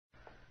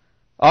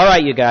All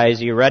right, you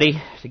guys, are you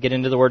ready to get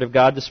into the Word of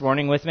God this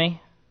morning with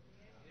me?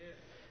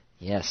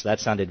 Yes, that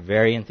sounded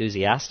very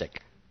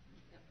enthusiastic.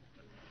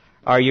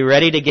 Are you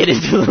ready to get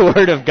into the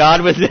Word of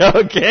God with me?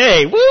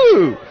 Okay,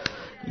 woo!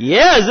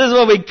 Yes, this is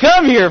what we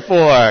come here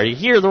for, to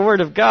hear the Word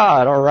of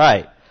God. All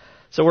right.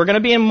 So we're going to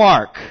be in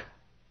Mark.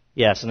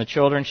 Yes, and the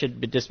children should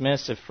be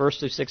dismissed. If 1st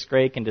through 6th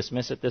grade can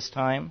dismiss at this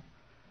time,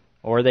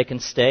 or they can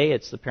stay.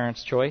 It's the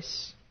parents'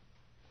 choice.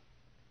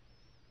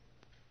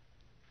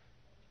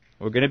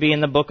 We're going to be in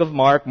the book of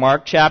Mark,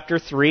 Mark chapter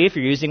 3. If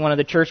you're using one of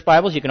the church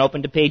Bibles, you can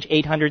open to page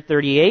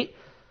 838.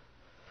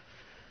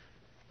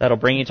 That'll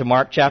bring you to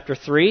Mark chapter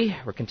 3.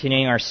 We're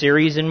continuing our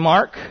series in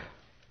Mark. Let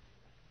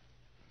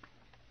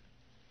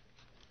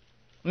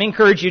me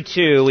encourage you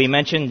too. We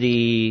mentioned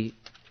the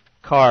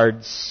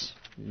cards,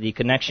 the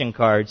connection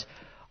cards.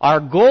 Our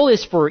goal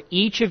is for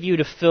each of you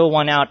to fill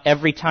one out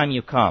every time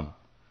you come.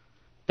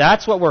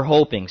 That's what we're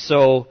hoping.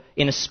 So,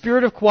 in a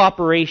spirit of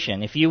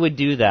cooperation, if you would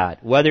do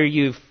that, whether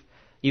you've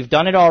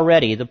done it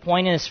already, the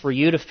point is for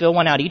you to fill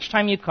one out each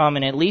time you come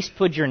and at least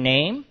put your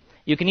name.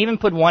 You can even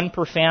put one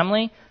per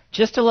family,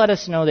 just to let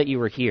us know that you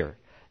were here.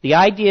 The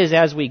idea is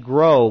as we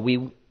grow,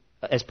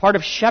 as part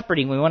of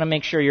shepherding, we want to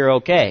make sure you're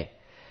okay.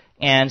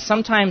 And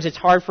sometimes it's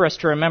hard for us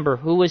to remember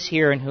who was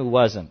here and who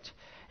wasn't.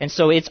 And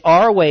so it's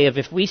our way of,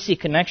 if we see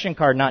connection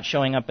card not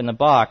showing up in the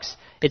box,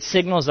 it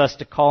signals us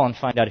to call and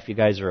find out if you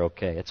guys are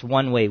okay. It's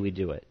one way we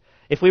do it.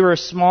 If we were a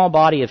small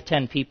body of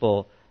 10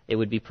 people, it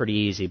would be pretty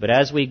easy. But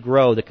as we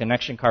grow, the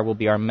connection card will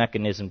be our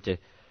mechanism to,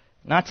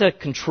 not to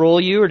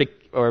control you,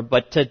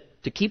 but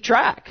to keep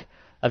track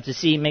of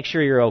make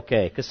sure you're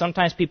okay. Because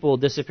sometimes people will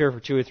disappear for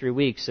 2 or 3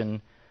 weeks and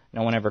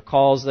no one ever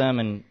calls them,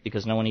 and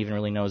because no one even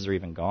really knows they're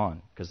even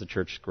gone, because the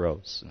church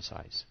grows in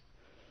size.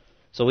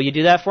 So will you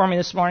do that for me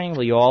this morning?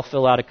 Will you all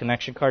fill out a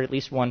connection card, at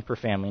least one per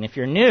family? And if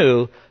you're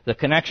new, the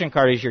connection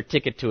card is your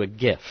ticket to a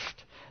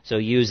gift. So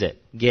use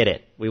it. Get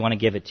it. We want to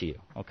give it to you.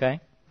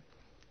 Okay?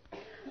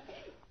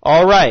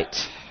 All right.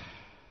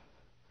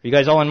 Are you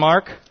guys all in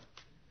Mark?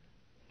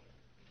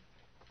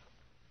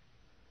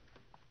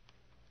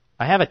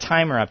 I have a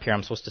timer up here.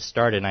 I'm supposed to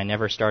start it, and I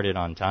never started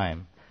on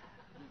time.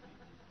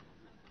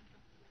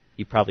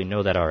 You probably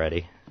know that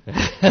already.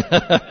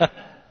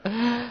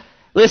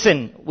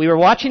 Listen, we were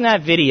watching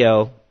that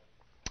video,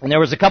 and there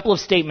was a couple of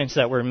statements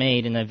that were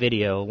made in that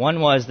video. One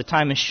was, the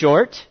time is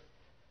short.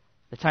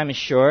 The time is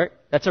short.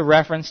 That's a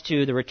reference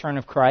to the return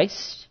of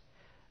Christ.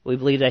 We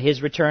believe that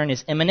His return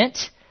is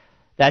imminent.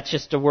 That's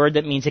just a word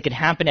that means it can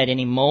happen at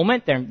any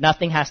moment.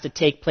 Nothing has to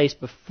take place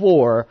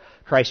before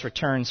Christ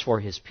returns for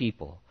His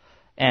people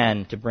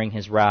and to bring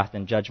His wrath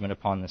and judgment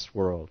upon this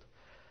world.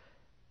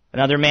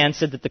 Another man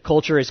said that the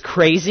culture is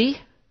crazy.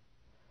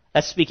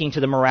 That's speaking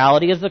to the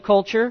morality of the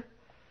culture.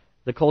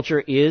 The culture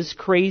is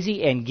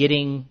crazy and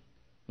getting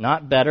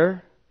not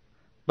better,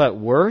 but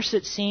worse,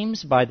 it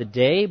seems, by the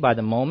day, by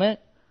the moment.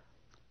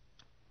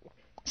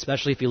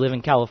 Especially if you live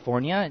in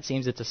California. It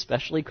seems it's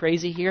especially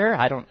crazy here.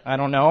 I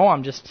don't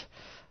know.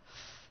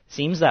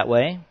 Seems that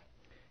way.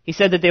 He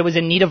said that there was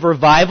a need of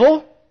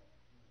revival.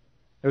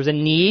 There was a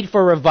need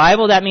for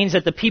revival. That means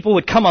that the people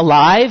would come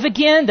alive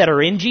again that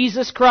are in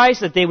Jesus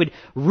Christ, that they would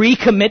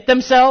recommit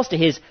themselves to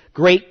His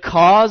great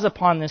cause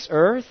upon this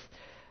earth.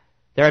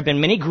 There have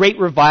been many great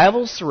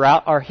revivals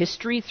throughout our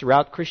history,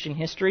 throughout Christian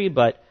history,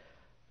 but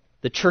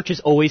the church is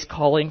always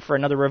calling for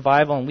another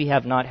revival, and we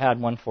have not had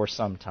one for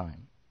some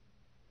time.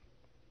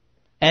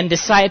 And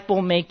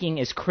disciple making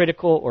is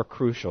critical or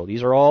crucial.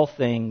 These are all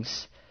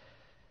things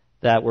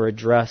that were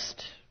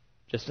addressed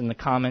just in the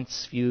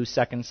comments, few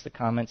seconds, the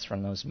comments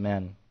from those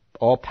men.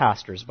 All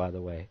pastors, by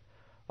the way.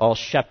 All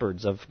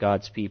shepherds of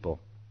God's people.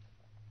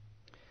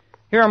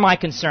 Here are my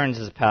concerns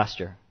as a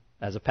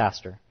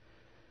pastor.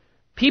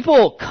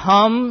 People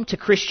come to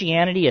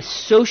Christianity,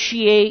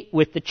 associate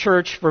with the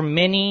church for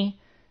many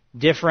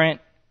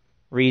different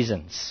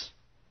reasons.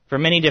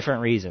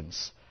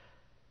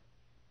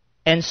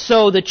 And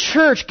so the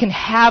church can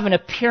have an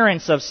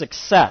appearance of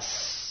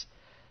success.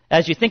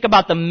 As you think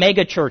about the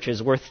mega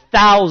churches where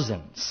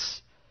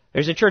thousands,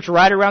 there's a church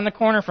right around the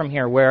corner from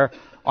here where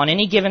on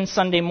any given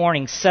Sunday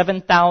morning,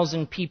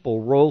 7,000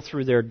 people roll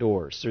through their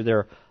doors, through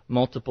their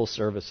multiple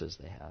services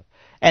they have.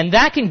 And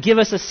that can give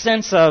us a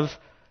sense of,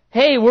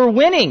 hey, we're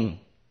winning.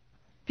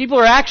 People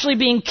are actually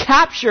being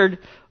captured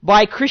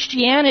by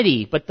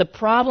Christianity. But the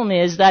problem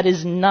is that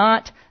is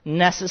not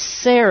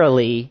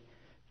necessarily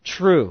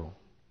true.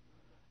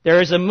 There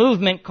is a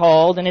movement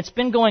called, and it's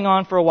been going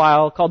on for a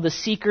while, called the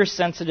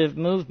seeker-sensitive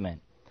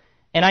movement.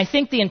 And I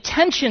think the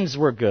intentions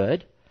were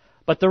good,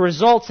 but the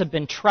results have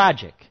been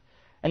tragic.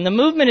 And the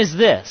movement is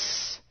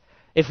this.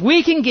 If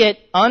we can get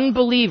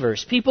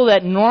unbelievers, people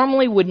that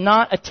normally would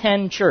not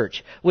attend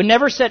church, would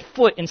never set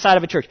foot inside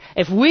of a church,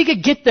 if we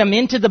could get them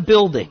into the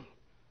building,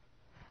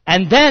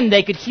 and then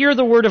they could hear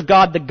the Word of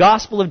God, the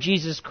gospel of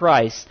Jesus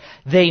Christ,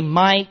 they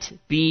might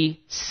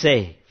be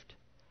saved.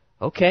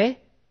 Okay?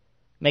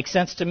 Makes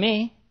sense to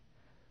me.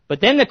 But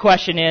then the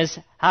question is,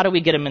 how do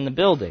we get them in the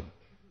building?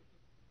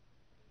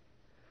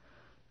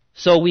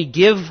 So we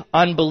give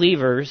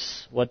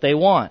unbelievers what they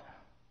want.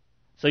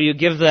 So you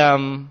give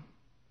them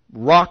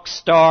rock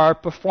star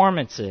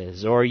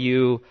performances, or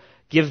you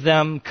give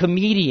them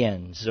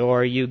comedians,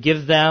 or you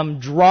give them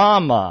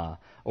drama,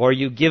 or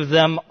you give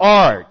them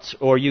art,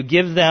 or you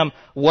give them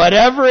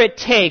whatever it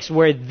takes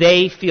where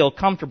they feel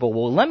comfortable.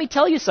 Well, let me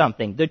tell you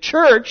something. The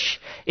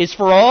church is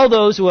for all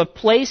those who have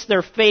placed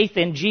their faith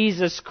in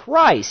Jesus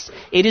Christ.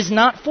 It is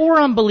not for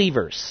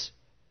unbelievers.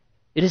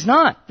 It is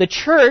not. The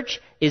church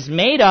is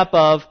made up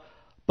of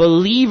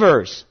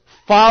believers,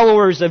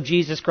 followers of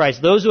Jesus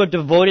Christ, those who have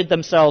devoted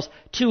themselves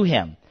to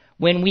Him.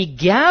 When we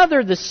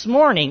gather this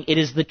morning, it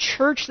is the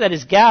church that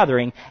is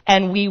gathering,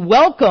 and we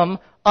welcome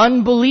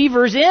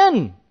unbelievers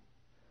in.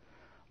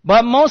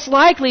 But most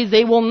likely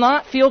they will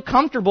not feel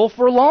comfortable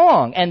for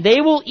long, and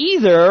they will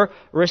either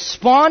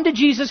respond to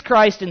Jesus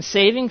Christ in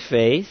saving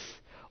faith,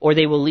 or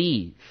they will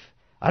leave.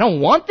 I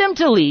don't want them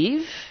to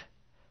leave.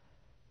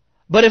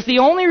 But if the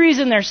only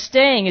reason they're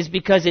staying is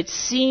because it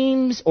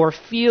seems or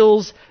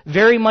feels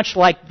very much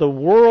like the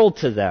world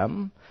to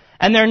them,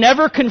 and they're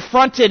never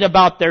confronted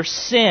about their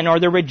sin or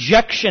the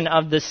rejection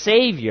of the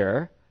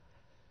Savior,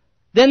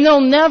 then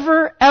they'll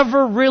never,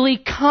 ever really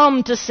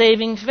come to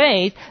saving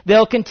faith.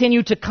 They'll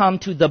continue to come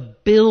to the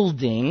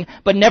building,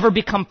 but never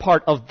become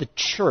part of the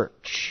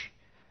church.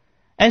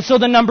 And so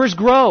the numbers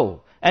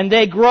grow, and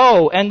they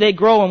grow, and they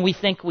grow, and we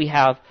think we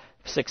have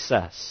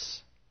success.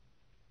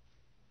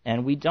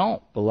 And we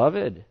don't,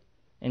 beloved,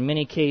 in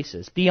many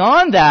cases.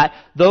 Beyond that,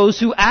 those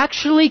who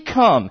actually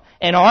come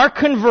and are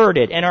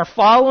converted and are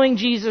following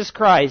Jesus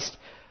Christ,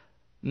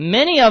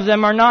 many of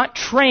them are not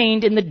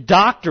trained in the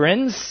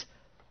doctrines.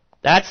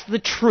 That's the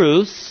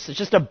truths. It's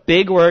just a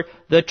big word.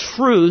 The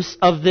truths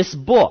of this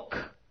book.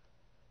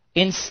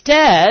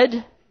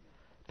 Instead,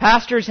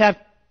 pastors have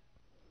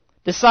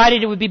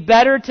decided it would be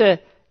better to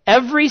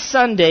every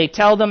Sunday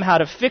tell them how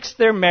to fix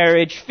their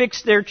marriage,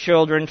 fix their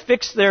children,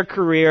 fix their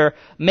career,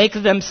 make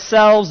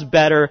themselves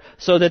better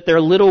so that their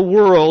little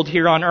world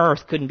here on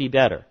earth couldn't be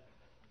better.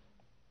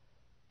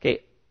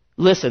 Okay,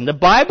 listen, the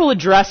Bible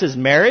addresses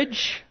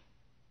marriage.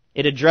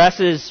 It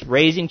addresses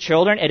raising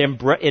children.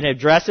 It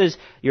addresses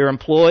your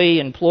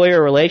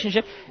employee-employer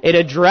relationship. It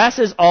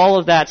addresses all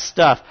of that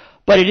stuff.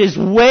 But it is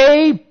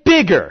way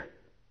bigger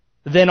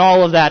than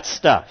all of that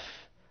stuff.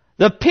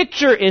 The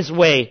picture is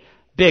way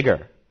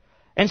bigger.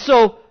 And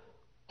so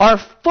our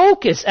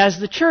focus as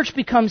the church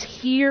becomes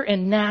here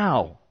and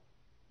now.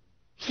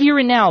 Here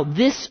and now,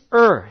 this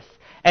earth.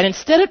 And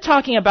instead of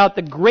talking about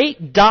the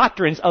great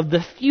doctrines of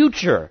the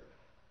future,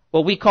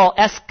 what we call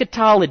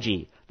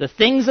eschatology, the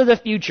things of the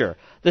future,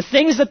 the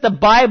things that the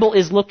Bible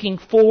is looking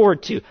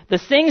forward to, the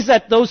things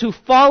that those who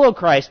follow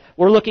Christ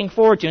were looking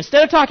forward to.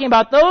 Instead of talking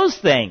about those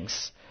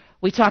things,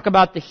 we talk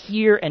about the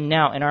here and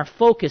now. And our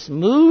focus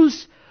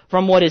moves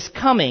from what is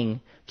coming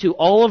to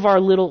all of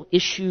our little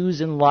issues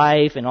in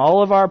life and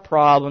all of our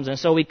problems. And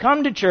so we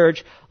come to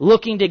church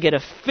looking to get a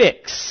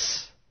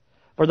fix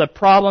for the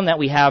problem that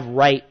we have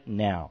right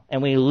now.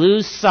 And we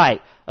lose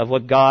sight of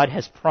what God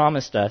has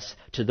promised us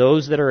to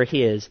those that are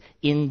His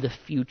in the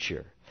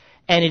future.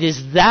 And it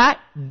is that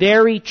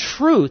very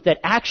truth that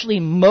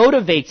actually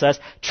motivates us,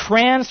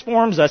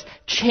 transforms us,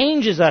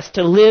 changes us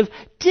to live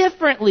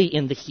differently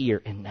in the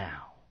here and now.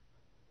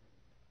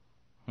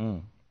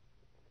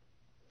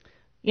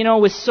 You know,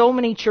 with so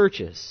many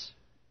churches,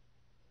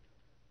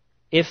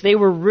 if they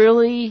were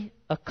really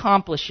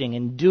accomplishing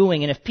and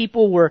doing, and if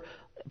people were,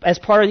 as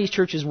part of these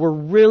churches, were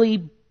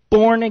really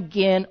born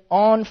again,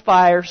 on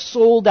fire,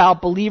 sold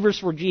out believers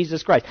for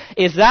Jesus Christ,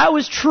 if that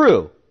was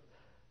true,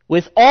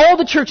 with all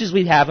the churches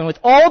we have and with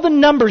all the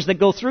numbers that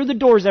go through the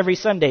doors every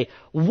Sunday,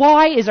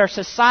 why is our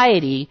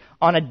society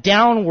on a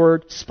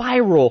downward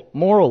spiral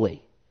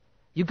morally?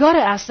 You've got to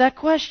ask that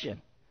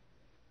question.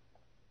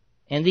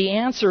 And the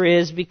answer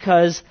is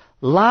because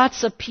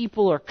lots of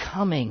people are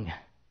coming,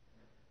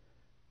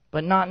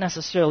 but not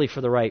necessarily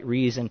for the right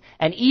reason.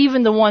 And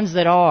even the ones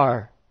that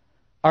are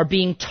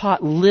being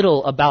taught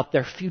little about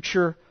their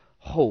future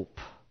hope.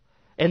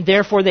 And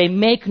therefore they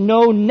make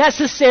no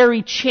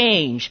necessary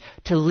change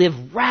to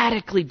live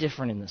radically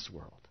different in this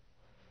world.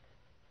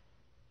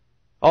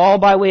 All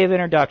by way of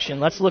introduction,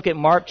 let's look at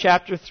Mark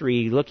chapter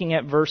 3, looking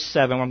at verse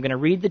 7. I'm going to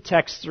read the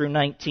text through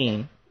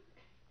 19.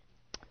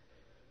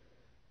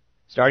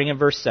 Starting in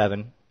verse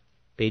 7,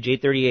 page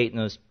 838 in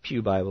those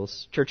pew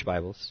Bibles, church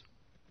Bibles.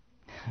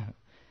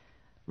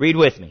 Read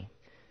with me.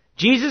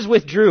 Jesus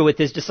withdrew with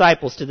His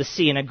disciples to the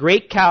sea, and a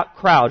great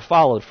crowd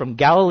followed from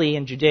Galilee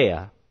and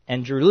Judea,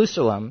 and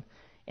Jerusalem,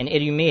 and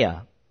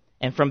Idumea,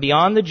 and from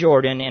beyond the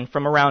Jordan, and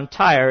from around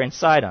Tyre and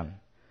Sidon.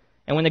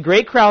 And when the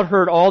great crowd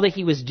heard all that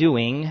He was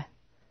doing,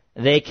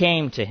 they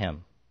came to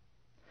Him.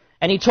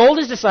 And He told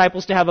His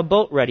disciples to have a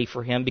boat ready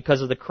for Him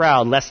because of the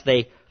crowd, lest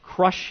they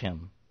crush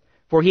Him.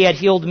 For He had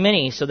healed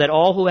many, so that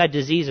all who had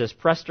diseases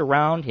pressed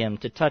around Him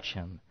to touch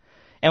Him.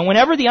 And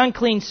whenever the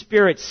unclean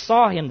spirits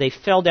saw Him, they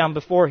fell down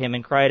before Him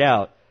and cried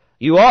out,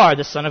 "You are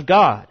the Son of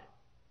God."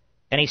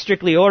 And He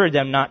strictly ordered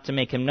them not to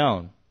make Him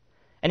known.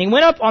 And He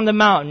went up on the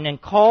mountain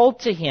and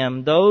called to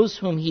Him those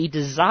whom He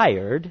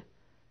desired,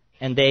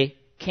 and they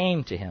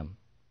came to Him.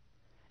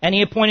 And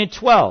He appointed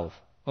 12,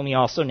 whom he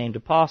also named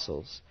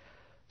apostles,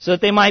 so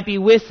that they might be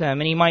with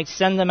him, and he might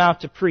send them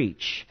out to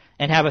preach,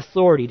 and have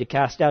authority to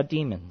cast out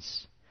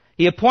demons.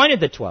 He appointed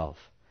the 12,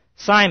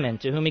 Simon,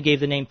 to whom he gave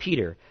the name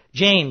Peter,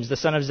 James, the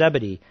son of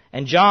Zebedee,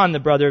 and John, the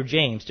brother of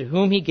James, to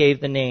whom he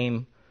gave the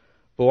name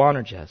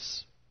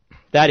Boanerges,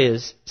 that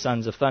is,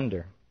 sons of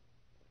thunder.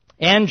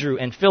 Andrew,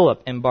 and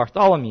Philip, and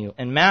Bartholomew,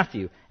 and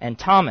Matthew, and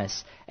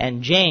Thomas,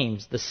 and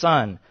James, the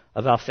son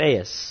of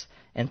Alphaeus,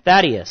 and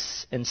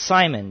Thaddeus, and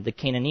Simon the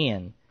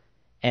Canaanian,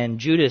 and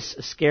Judas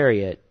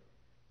Iscariot,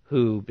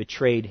 who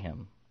betrayed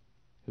him.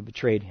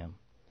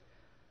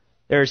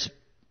 There's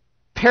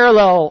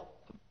parallel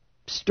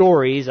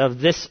stories of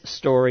this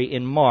story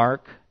in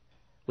Mark.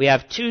 We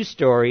have two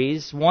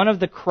stories, one of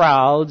the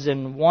crowds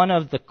and one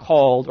of the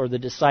called or the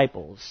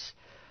disciples.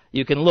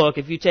 You can look,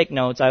 if you take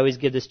notes, I always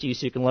give this to you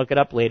so you can look it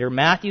up later.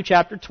 Matthew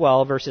chapter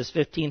 12, verses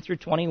 15 through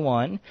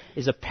 21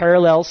 is a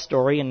parallel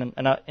story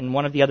in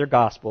one of the other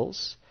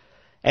Gospels.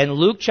 And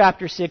Luke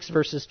chapter 6,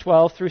 verses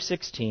 12 through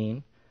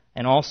 16,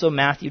 and also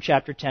Matthew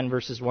chapter 10,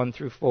 verses 1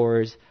 through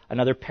 4 is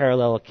another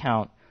parallel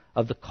account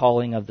of the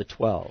calling of the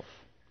 12.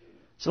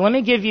 So let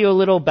me give you a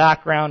little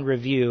background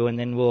review, and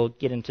then we'll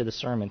get into the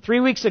sermon. 3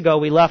 weeks ago,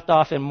 we left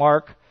off in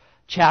Mark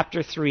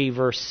chapter 3,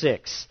 verse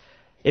 6.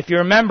 If you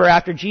remember,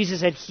 after Jesus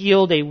had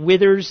healed a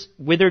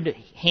withered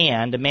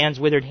hand, a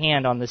man's withered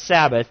hand on the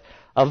Sabbath,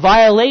 a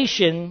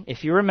violation,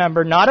 if you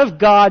remember, not of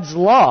God's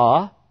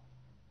law,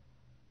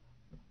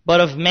 but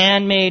of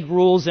man-made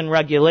rules and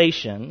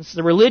regulations,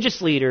 the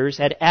religious leaders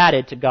had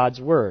added to God's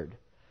word.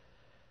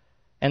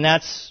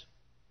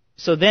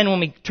 So then when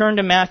we turn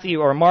to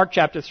Matthew or Mark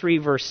chapter 3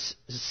 verse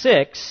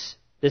 6,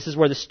 this is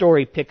where the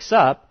story picks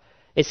up.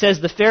 It says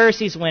the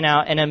Pharisees went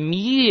out and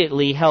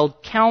immediately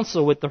held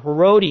counsel with the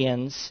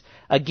Herodians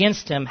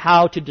against him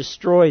how to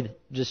destroy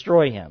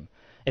him.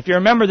 If you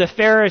remember, the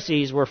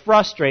Pharisees were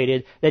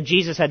frustrated that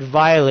Jesus had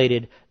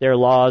violated their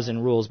laws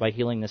and rules by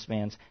healing this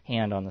man's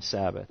hand on the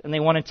Sabbath, and they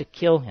wanted to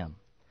kill him.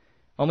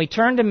 When we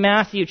turn to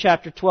Matthew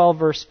chapter 12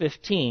 verse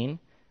 15,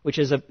 which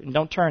is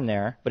don't turn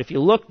there, but if you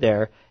look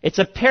there, it's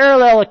a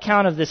parallel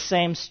account of this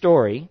same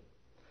story.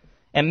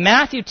 And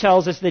Matthew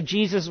tells us that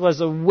Jesus was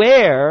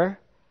aware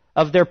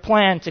of their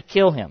plan to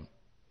kill him.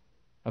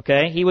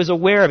 Okay? He was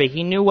aware of it.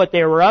 He knew what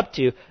they were up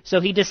to,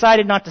 so he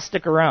decided not to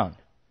stick around.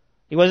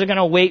 He wasn't going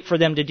to wait for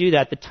them to do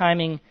that. The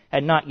timing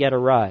had not yet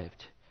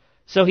arrived.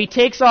 So he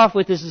takes off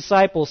with his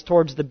disciples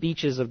towards the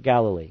beaches of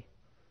Galilee.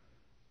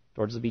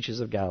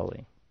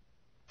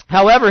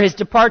 However, his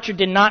departure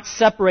did not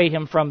separate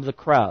him from the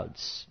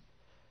crowds.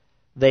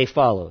 They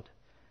followed.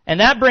 And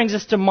that brings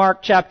us to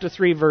Mark chapter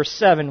 3, verse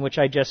 7, which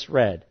I just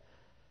read,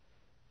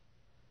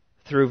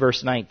 through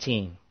verse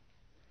 19.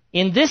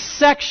 In this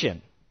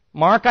section,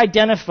 Mark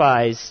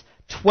identifies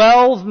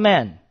 12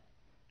 men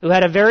who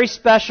had a very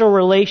special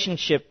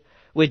relationship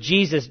with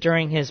Jesus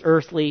during his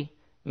earthly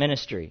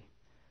ministry.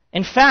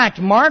 In fact,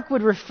 Mark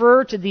would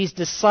refer to these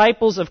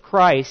disciples of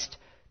Christ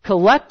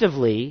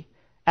collectively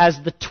as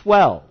the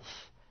 12.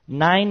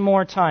 9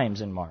 more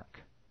times in Mark.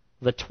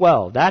 The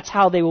 12. That's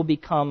how they will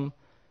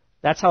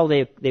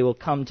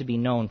come to be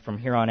known from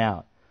here on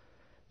out.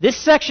 This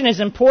section is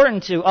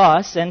important to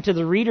us and to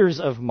the readers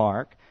of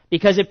Mark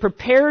because it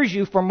prepares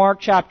you for Mark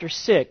chapter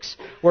 6,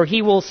 where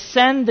he will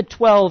send the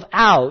 12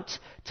 out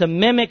to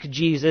mimic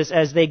Jesus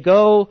as they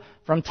go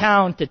from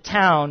town to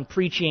town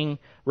preaching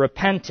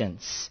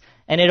repentance.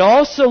 And it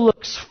also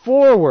looks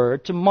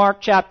forward to Mark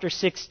chapter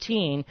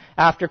 16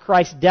 after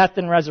Christ's death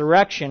and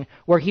resurrection,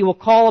 where he will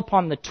call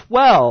upon the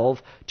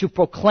 12 to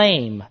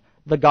proclaim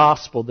the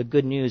gospel, the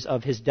good news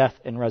of his death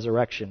and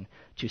resurrection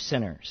to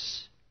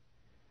sinners.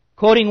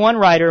 Quoting one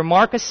writer,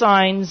 Mark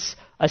assigns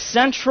a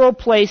central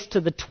place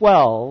to the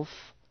 12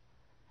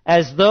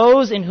 as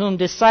those in whom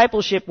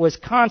discipleship was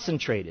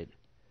concentrated.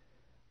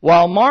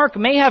 While Mark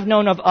may have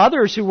known of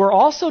others who were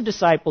also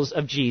disciples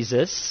of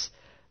Jesus,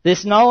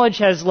 this knowledge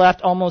has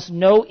left almost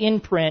no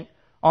imprint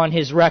on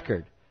his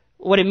record.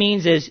 What it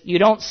means is you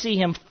don't see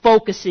him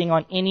focusing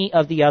on any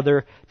of the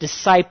other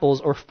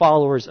disciples or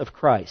followers of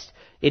Christ.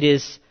 It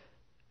is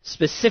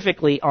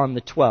specifically on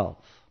the 12.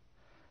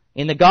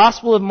 In the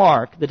Gospel of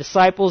Mark, the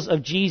disciples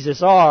of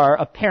Jesus are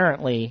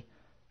apparently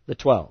the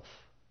 12.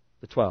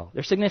 The 12.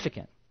 They're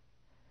significant.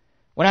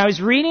 When I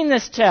was reading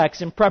this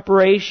text in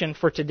preparation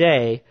for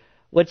today,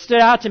 what stood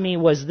out to me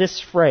was this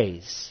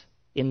phrase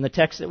in the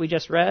text that we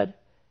just read.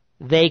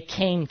 They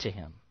came to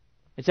him.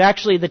 It's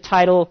actually the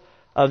title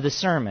of the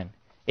sermon.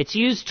 It's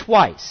used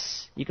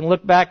twice. You can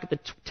look back at the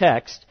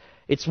text.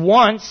 It's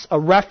once a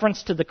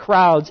reference to the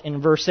crowds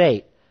in verse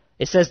 8.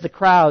 It says the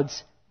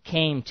crowds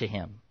came to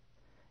him.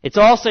 It's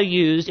also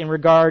used in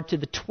regard to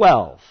the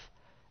 12.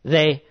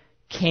 They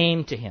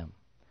came to him.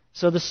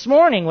 So this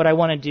morning what I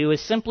want to do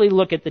is simply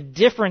look at the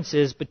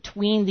differences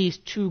between these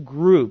two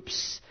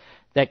groups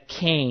that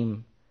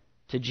came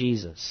to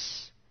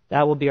Jesus.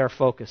 That will be our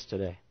focus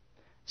today.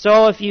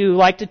 So if you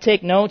like to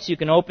take notes, you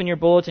can open your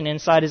bulletin.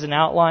 Inside is an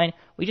outline.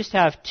 We just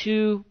have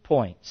 2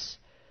 points.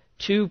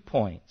 2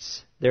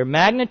 points. Their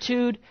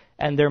magnitude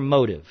and their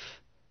motive.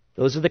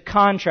 Those are the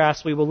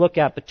contrasts we will look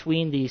at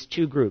between these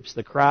two groups,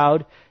 the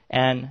crowd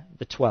and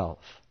the 12.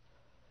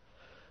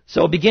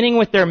 So beginning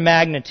with their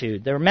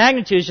magnitude. Their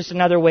magnitude is just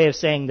another way of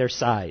saying their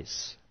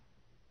size.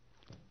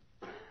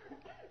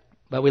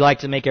 But we like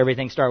to make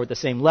everything start with the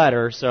same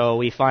letter, so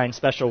we find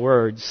special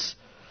words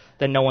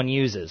that no one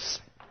uses.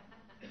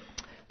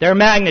 Their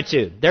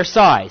magnitude, their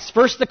size.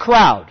 First, the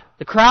crowd.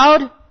 The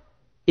crowd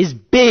is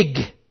big.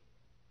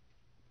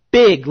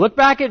 Big. Look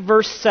back at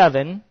verse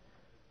 7.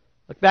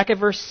 Look back at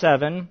verse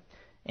 7.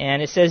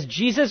 And it says,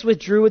 Jesus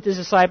withdrew with his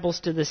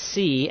disciples to the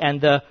sea,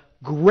 and the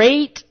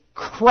great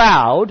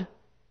crowd,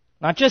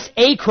 not just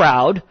a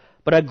crowd,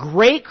 but a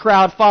great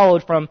crowd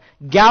followed from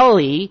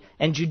Galilee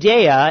and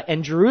Judea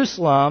and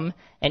Jerusalem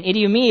and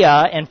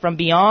Idumea and from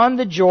beyond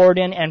the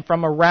Jordan and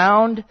from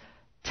around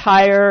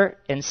Tyre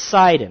and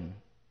Sidon.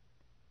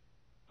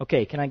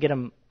 Okay, can I get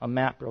a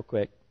map real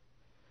quick?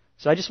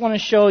 So I just want to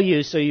show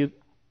you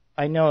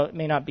I know it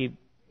may not be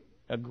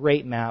a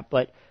great map,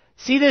 but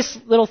see this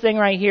little thing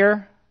right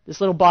here?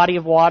 This little body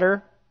of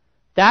water?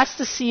 That's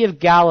the Sea of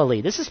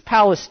Galilee. This is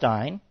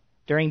Palestine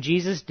during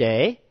Jesus'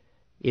 day,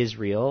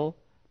 Israel,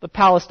 but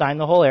Palestine,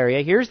 the whole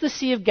area. Here's the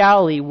Sea of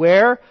Galilee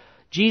where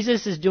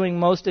Jesus is doing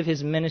most of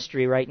his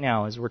ministry right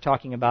now, as we're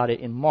talking about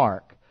it in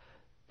Mark.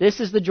 This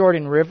is the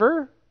Jordan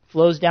River,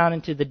 flows down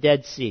into the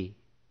Dead Sea.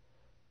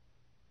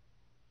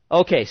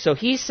 Okay, so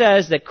he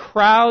says that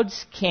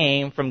crowds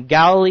came from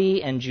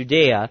Galilee and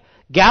Judea.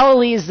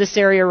 Galilee is this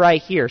area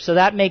right here, so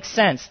that makes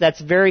sense.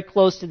 That's very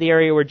close to the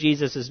area where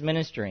Jesus is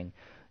ministering.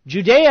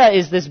 Judea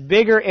is this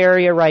bigger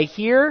area right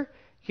here.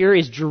 Here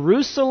is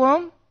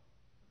Jerusalem,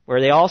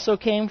 where they also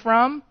came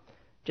from.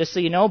 Just so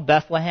you know,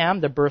 Bethlehem,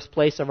 the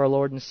birthplace of our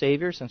Lord and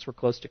Savior, since we're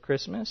close to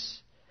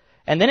Christmas.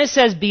 And then it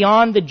says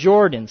beyond the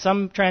Jordan.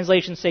 Some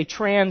translations say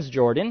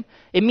Transjordan.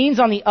 It means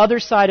on the other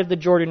side of the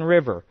Jordan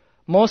River,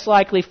 most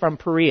likely from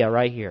Perea,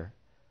 right here.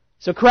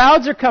 So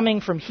crowds are coming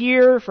from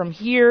here,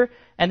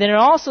 and then it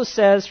also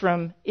says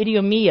from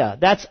Idumea.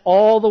 That's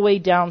all the way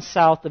down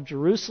south of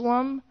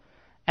Jerusalem.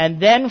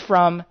 And then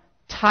from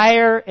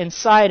Tyre and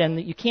Sidon,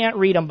 you can't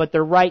read them, but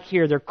they're right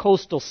here. They're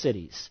coastal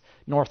cities,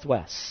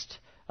 northwest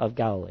of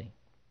Galilee.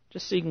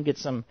 Just so you can get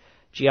some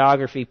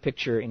geography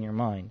picture in your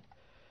mind.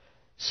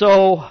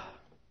 So,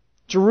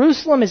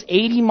 Jerusalem is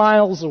 80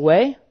 miles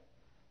away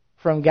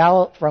from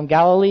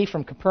Galilee,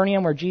 from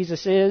Capernaum where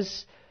Jesus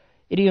is.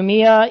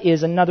 Idumea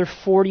is another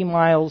 40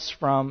 miles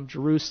from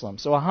Jerusalem.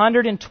 So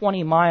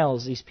 120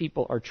 miles these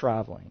people are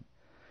traveling.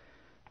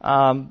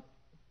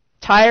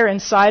 Tyre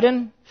and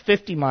Sidon,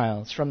 50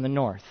 miles from the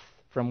north,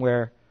 from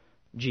where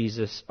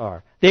Jesus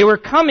are. They were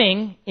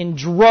coming in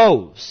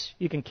droves.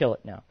 You can kill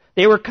it now.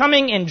 They were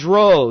coming in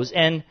droves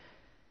and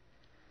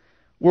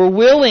were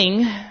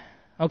willing,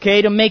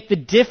 to make the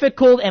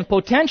difficult and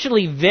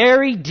potentially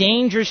very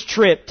dangerous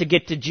trip to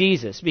get to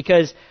Jesus,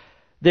 because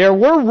there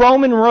were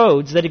Roman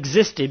roads that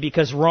existed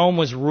because Rome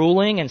was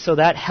ruling, and so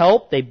that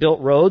helped. They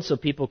built roads so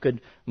people could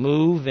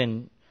move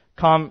and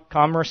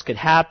commerce could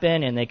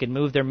happen, and they could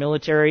move their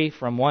military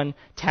from one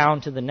town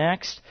to the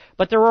next.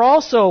 But there were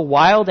also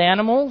wild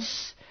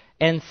animals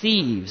and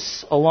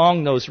thieves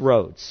along those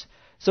roads.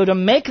 So to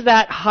make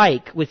that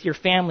hike with your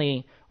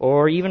family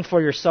or even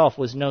for yourself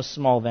was no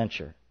small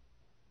venture.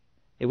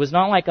 It was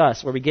not like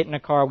us, where we get in a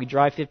car, we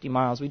drive 50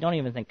 miles, we don't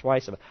even think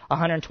twice about it.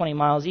 120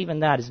 miles, even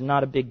that is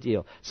not a big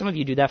deal. Some of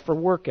you do that for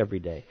work every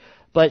day.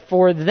 But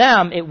for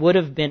them, it would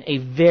have been a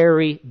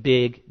very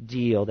big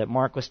deal that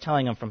Mark was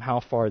telling them from how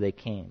far they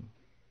came.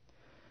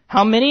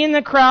 How many in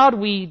the crowd,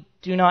 we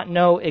do not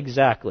know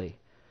exactly.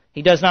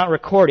 He does not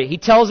record it. He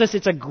tells us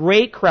it's a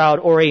great crowd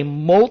or a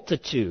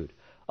multitude.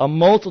 A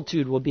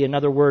multitude will be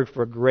another word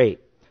for great.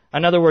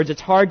 In other words,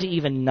 it's hard to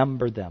even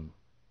number them.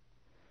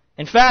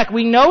 In fact,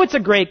 we know it's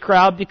a great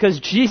crowd because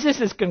Jesus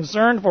is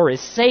concerned for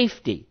his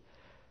safety.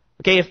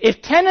 Okay,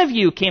 if 10 of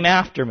you came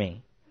after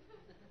me,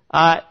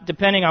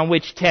 depending on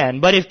which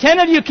 10, but if 10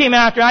 of you came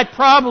after, I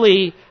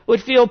probably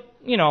would feel,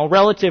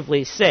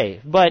 relatively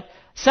safe. But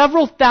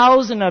several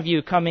thousand of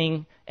you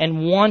coming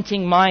and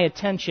wanting my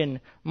attention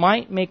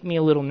might make me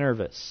a little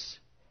nervous.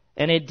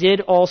 And it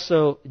did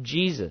also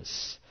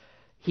Jesus.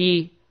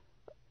 He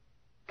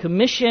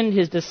commissioned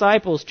his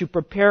disciples to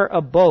prepare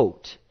a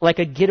boat, like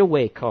a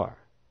getaway car.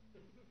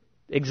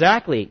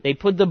 Exactly. They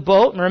put the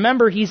boat, and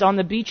remember, he's on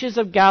the beaches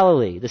of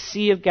Galilee, the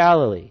Sea of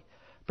Galilee.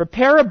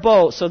 Prepare a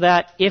boat so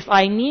that if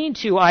I need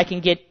to, I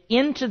can get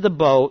into the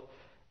boat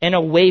and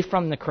away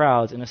from the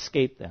crowds and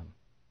escape them,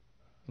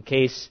 in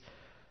case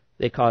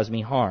they cause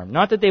me harm.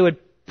 Not that they would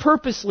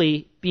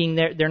purposely being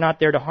there, they're not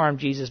there to harm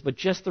Jesus, but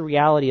just the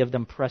reality of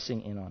them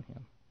pressing in on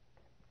him.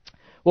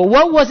 Well,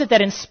 what was it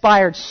that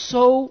inspired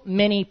so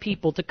many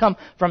people to come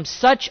from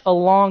such a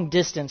long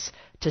distance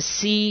to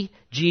see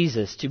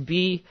Jesus, to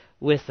be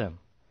with him?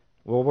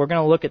 Well, we're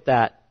going to look at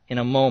that in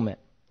a moment.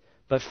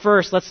 But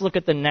first, let's look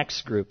at the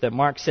next group that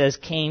Mark says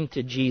came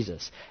to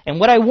Jesus. And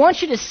what I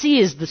want you to see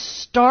is the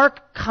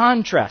stark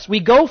contrast.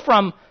 We go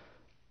from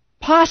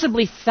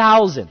possibly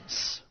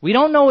thousands, we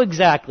don't know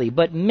exactly,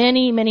 but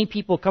many, many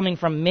people coming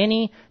from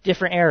many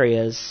different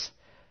areas.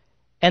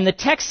 And the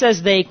text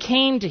says they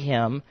came to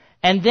him,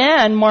 and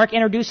then Mark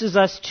introduces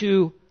us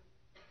to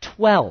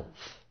 12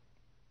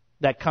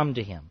 that come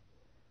to him.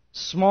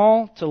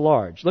 Small to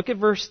large. Look at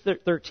verse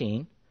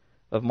 13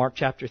 of Mark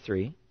chapter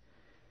 3.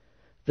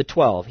 The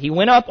 12. He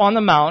went up on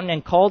the mountain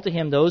and called to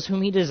him those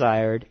whom he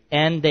desired,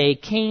 and they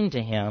came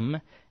to him,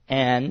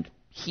 and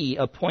he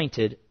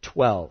appointed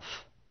 12.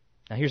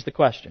 Now here's the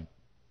question.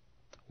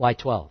 Why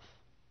 12?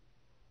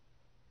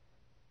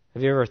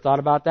 Have you ever thought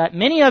about that?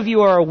 Many of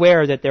you are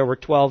aware that there were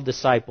 12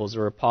 disciples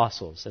or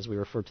apostles, as we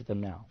refer to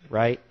them now,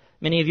 right?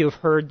 Many of you have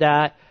heard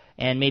that,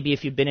 and maybe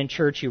if you've been in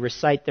church, you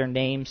recite their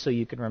names so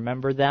you can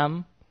remember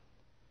them.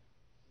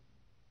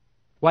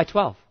 Why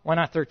 12? Why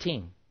not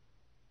 13?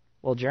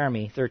 Well,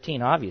 Jeremy,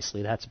 13,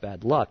 obviously, that's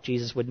bad luck.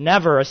 Jesus would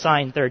never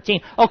assign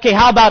 13. Okay,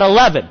 how about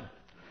 11?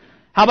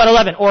 How about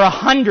 11? Or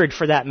 100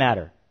 for that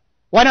matter.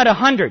 Why not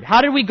 100?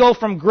 How did we go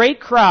from great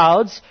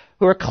crowds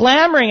who are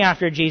clamoring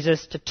after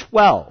Jesus to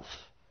 12?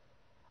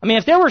 I mean,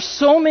 if there were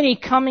so many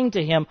coming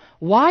to him,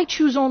 why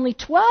choose only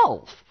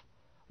 12?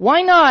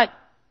 Why not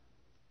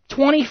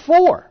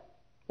 24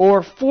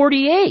 or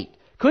 48?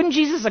 Couldn't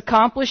Jesus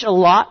accomplish a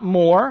lot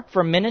more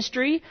for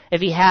ministry if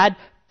he had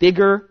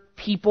bigger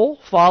people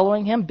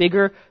following him,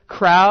 bigger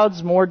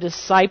crowds, more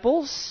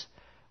disciples?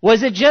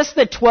 Was it just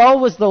that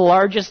 12 was the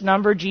largest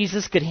number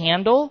Jesus could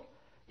handle?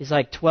 He's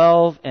like,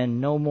 12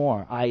 and no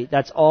more.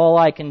 That's all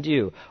I can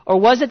do. Or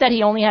was it that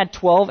he only had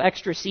 12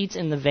 extra seats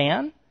in the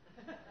van?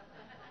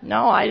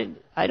 No,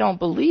 I don't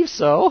believe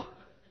so.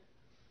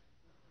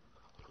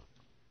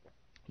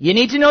 You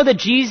need to know that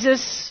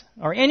Jesus,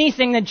 or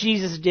anything that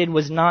Jesus did,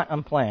 was not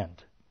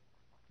unplanned.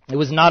 It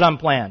was not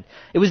unplanned.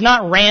 It was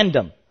not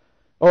random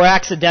or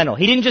accidental.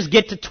 He didn't just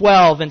get to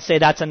 12 and say,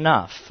 that's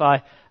enough.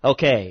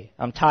 Okay,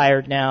 I'm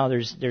tired now.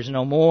 There's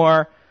no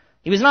more.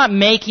 He was not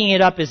making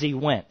it up as he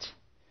went.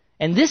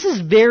 And this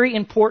is very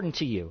important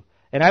to you.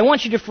 And I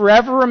want you to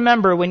forever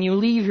remember when you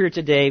leave here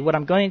today what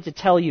I'm going to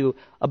tell you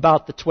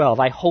about the 12.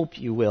 I hope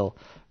you will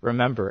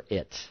remember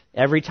it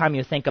every time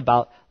you think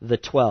about the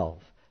 12.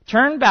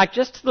 Turn back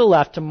just to the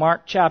left to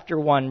Mark chapter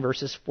 1,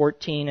 verses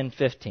 14 and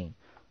 15.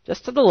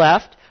 Just to the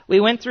left. We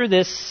went through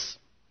this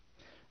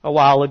a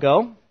while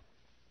ago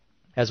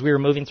as we were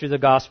moving through the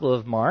Gospel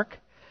of Mark.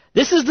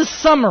 This is the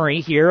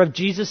summary here of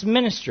Jesus'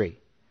 ministry.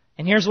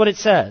 And here's what it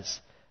says.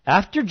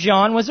 After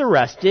John was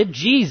arrested,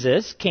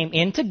 Jesus came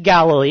into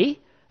Galilee.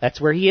 That's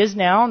where he is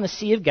now, on the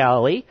Sea of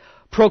Galilee,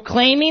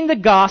 proclaiming the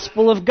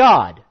gospel of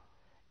God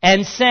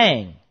and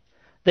saying,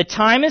 the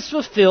time is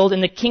fulfilled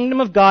and the kingdom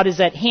of God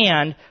is at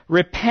hand.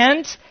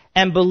 Repent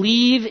and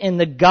believe in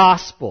the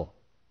gospel.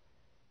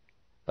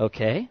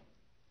 Okay?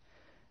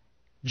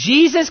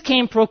 Jesus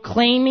came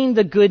proclaiming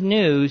the good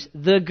news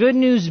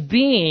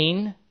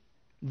being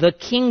the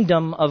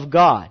kingdom of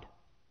God.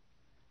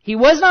 He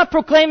was not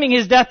proclaiming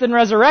his death and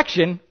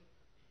resurrection.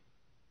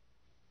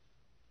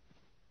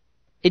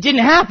 It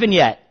didn't happen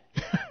yet.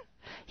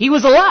 He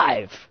was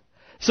alive.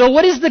 So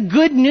what is the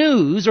good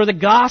news or the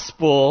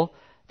gospel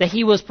that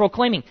he was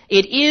proclaiming?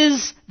 It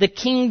is the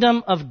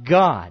kingdom of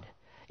God.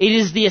 It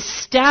is the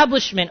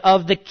establishment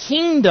of the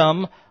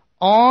kingdom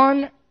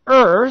on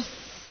earth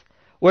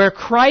where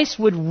Christ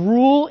would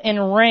rule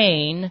and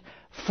reign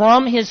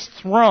from his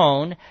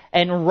throne,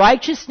 and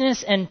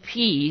righteousness and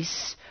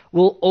peace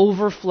will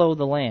overflow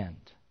the land.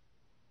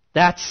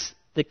 That's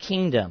the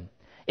kingdom.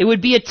 It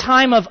would be a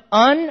time of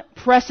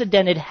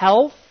unprecedented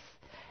health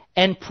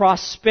and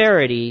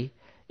prosperity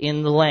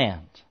in the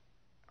land.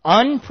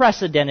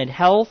 Unprecedented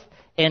health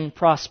and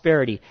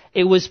prosperity.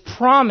 It was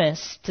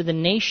promised to the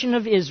nation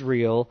of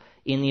Israel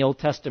in the Old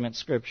Testament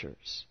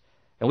scriptures.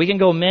 And we can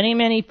go many,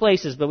 many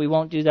places, but we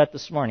won't do that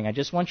this morning. I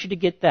just want you to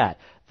get that.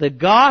 The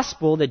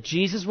gospel that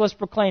Jesus was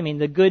proclaiming,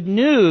 the good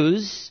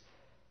news,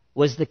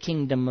 was the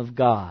kingdom of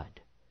God.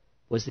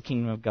 Was the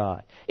kingdom of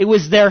God. It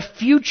was their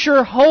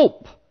future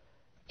hope.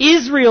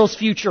 Israel's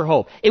future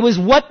hope. It was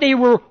what they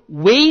were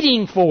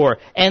waiting for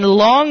and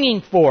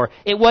longing for.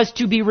 It was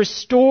to be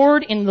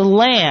restored in the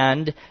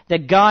land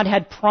that God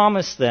had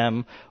promised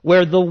them,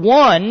 where the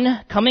one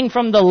coming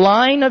from the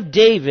line of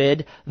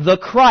David, the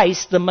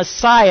Christ, the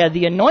Messiah,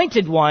 the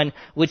Anointed One,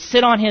 would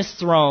sit on his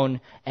throne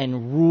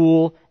and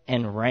rule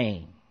and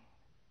reign.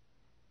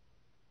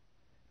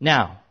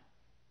 Now,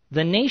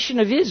 the nation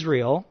of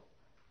Israel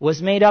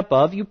was made up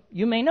of,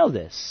 you may know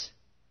this,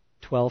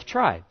 12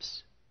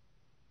 tribes.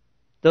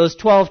 Those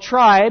 12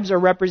 tribes are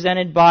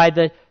represented by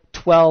the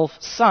 12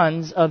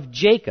 sons of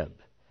Jacob.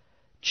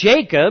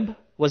 Jacob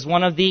was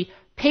one of the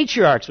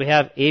patriarchs. We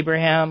have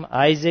Abraham,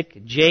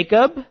 Isaac,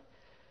 Jacob.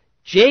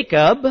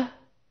 Jacob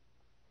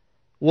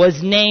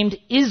was named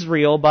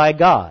Israel by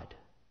God.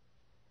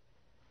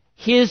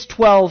 His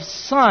 12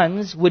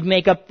 sons would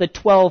make up the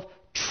 12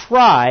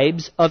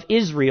 tribes of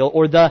Israel,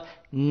 or the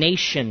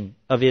nation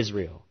of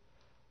Israel.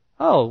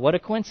 Oh, what a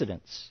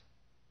coincidence.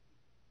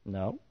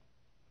 No.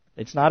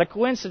 It's not a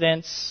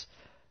coincidence.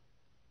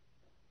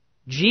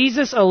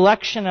 Jesus'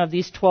 election of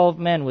these 12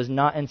 men was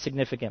not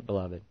insignificant,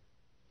 beloved.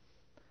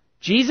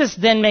 Jesus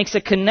then makes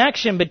a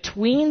connection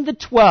between the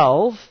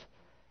 12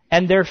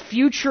 and their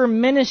future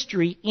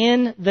ministry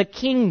in the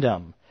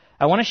kingdom.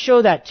 I want to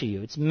show that to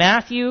you. It's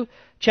Matthew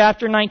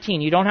chapter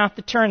 19. You don't have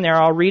to turn there.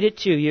 I'll read it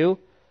to you.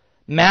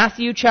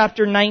 Matthew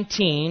chapter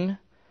 19.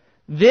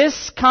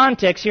 This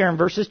context here in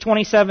verses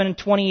 27 and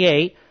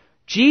 28,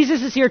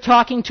 Jesus is here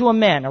talking to a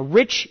man, a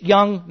rich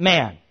young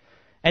man.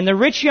 And the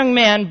rich young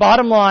man,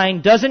 bottom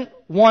line, doesn't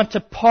want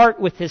to part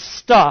with his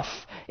stuff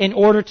in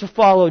order to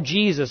follow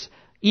Jesus.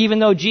 Even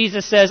though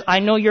Jesus says, I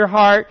know your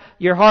heart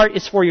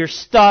is for your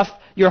stuff,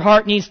 your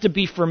heart needs to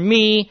be for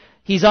me.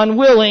 He's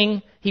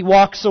unwilling, he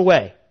walks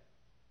away.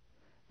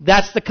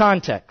 That's the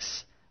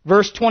context.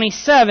 Verse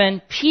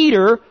 27,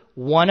 Peter,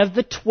 one of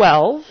the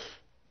 12,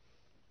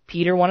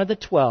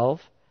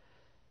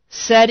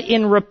 said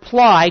in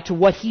reply to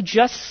what he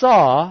just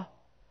saw,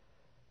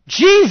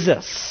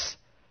 Jesus,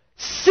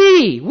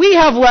 see, we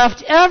have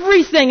left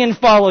everything and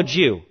followed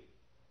you.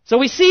 So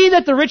we see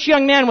that the rich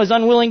young man was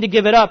unwilling to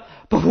give it up,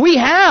 but we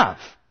have.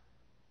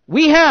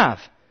 We have.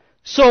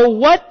 So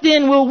what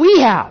then will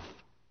we have?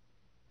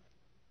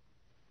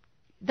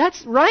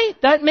 That's right.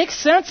 That makes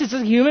sense. It's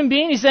a human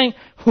being. He's saying,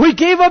 we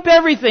gave up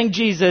everything,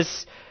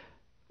 Jesus.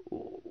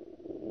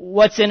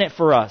 What's in it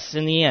for us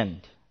in the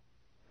end?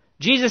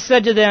 Jesus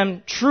said to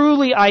them,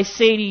 truly I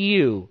say to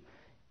you,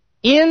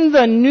 in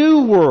the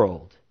new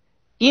world,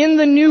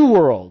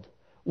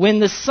 when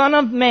the Son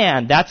of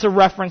Man, that's a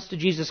reference to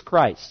Jesus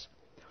Christ,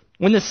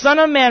 when the Son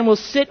of Man will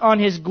sit on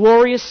his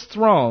glorious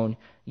throne,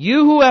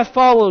 you who have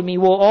followed me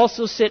will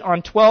also sit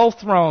on 12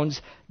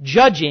 thrones,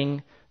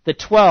 judging the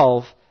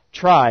 12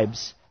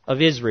 tribes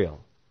of Israel.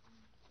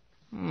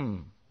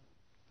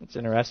 That's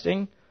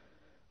interesting.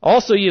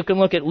 Also, you can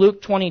look at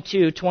Luke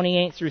 22,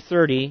 28 through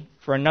 30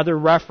 for another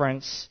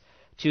reference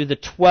to the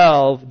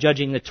 12,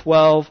 judging the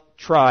 12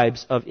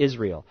 tribes of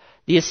Israel.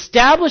 The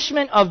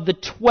establishment of the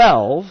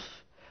 12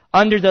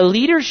 under the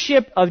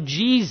leadership of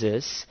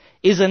Jesus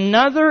is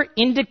another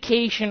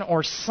indication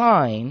or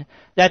sign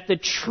that the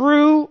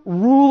true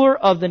ruler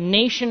of the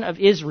nation of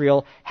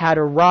Israel had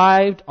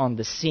arrived on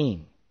the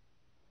scene.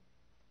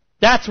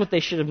 That's what they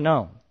should have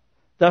known.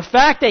 The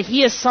fact that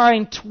he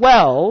assigned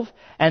 12,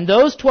 and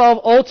those 12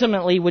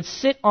 ultimately would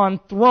sit on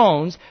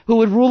thrones who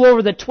would rule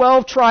over the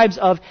 12 tribes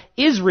of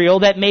Israel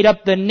that made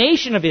up the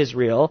nation of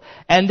Israel,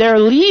 and their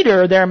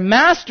leader, their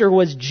master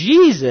was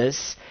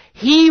Jesus.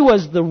 He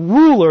was the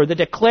ruler, the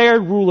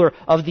declared ruler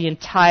of the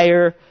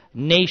entire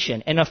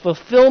nation, and a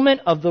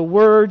fulfillment of the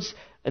words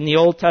in the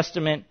Old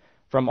Testament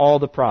from all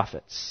the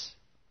prophets.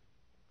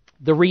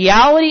 The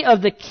reality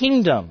of the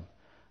kingdom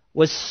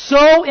was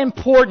so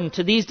important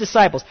to these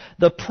disciples.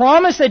 The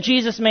promise that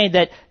Jesus made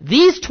that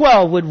these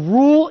 12 would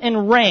rule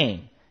and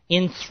reign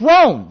in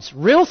thrones,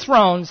 real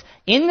thrones,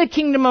 in the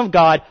kingdom of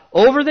God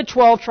over the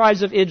 12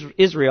 tribes of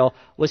Israel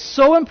was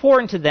so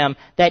important to them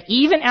that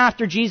even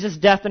after Jesus'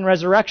 death and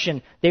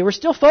resurrection, they were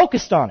still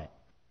focused on it.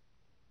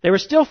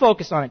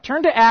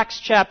 Turn to Acts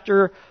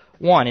chapter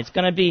 1. It's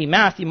going to be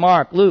Matthew,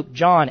 Mark, Luke,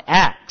 John,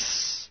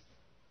 Acts.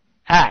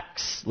 A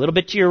little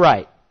bit to your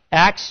right.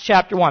 Acts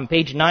chapter 1,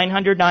 page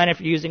 909 if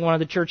you're using one of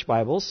the church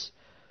Bibles.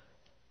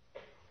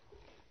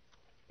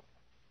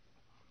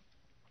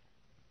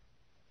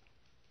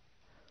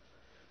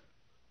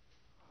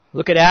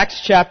 Look at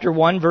Acts chapter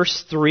 1,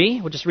 verse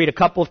 3. We'll just read a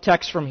couple of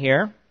texts from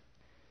here.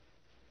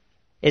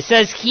 It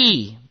says,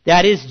 He,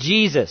 that is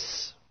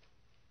Jesus.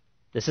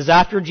 This is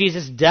after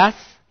Jesus' death,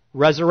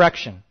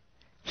 resurrection.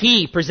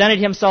 He presented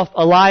Himself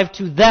alive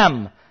to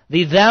them.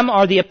 The them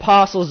are the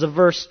apostles of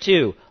verse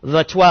 2,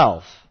 the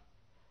 12.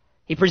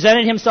 He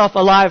presented Himself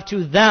alive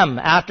to them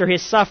after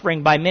His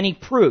suffering by many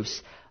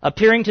proofs,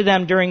 appearing to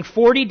them during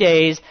 40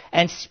 days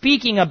and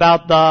speaking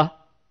about the,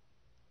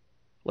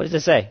 what does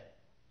it say?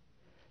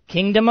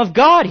 Kingdom of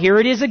God. Here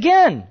it is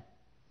again.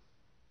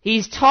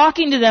 He's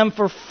talking to them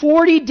for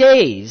 40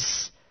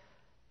 days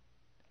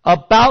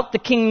about the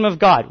kingdom of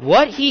God.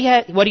 What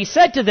he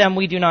said to them,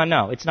 we do not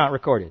know. It's not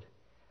recorded.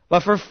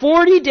 But for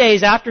 40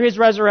 days after His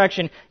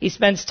resurrection, He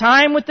spends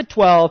time with the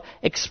 12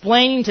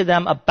 explaining to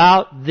them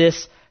about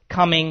this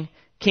coming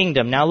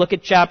kingdom. Now look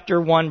at chapter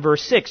 1,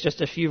 verse 6,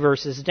 just a few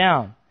verses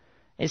down.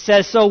 It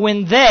says, So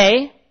when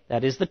they,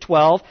 that is the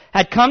 12,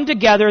 had come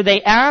together,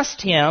 they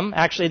asked Him,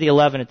 actually the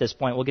 11 at this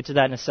point, we'll get to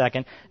that in a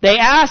second. They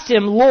asked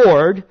Him,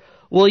 Lord,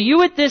 will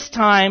you at this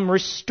time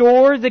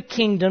restore the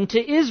kingdom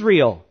to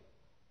Israel?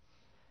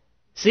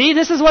 See,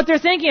 this is what they're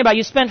thinking about.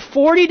 You spent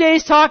 40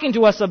 days talking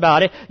to us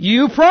about it.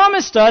 You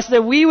promised us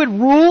that we would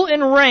rule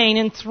and reign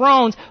in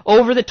thrones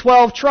over the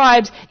 12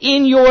 tribes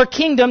in your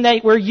kingdom,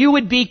 that where you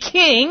would be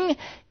king.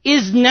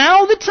 Is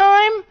now the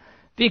time?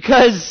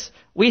 Because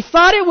we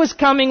thought it was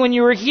coming when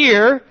you were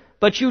here,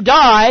 but you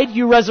died,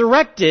 you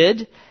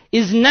resurrected.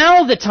 Is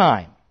now the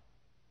time?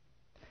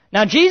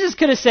 Now Jesus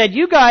could have said,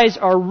 you guys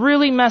are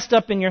really messed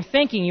up in your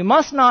thinking. You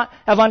must not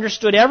have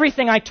understood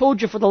everything I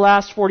told you for the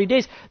last 40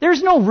 days.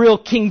 There's no real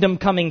kingdom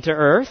coming to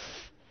earth.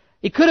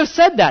 He could have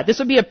said that. This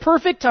would be a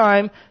perfect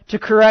time to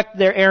correct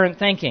their errant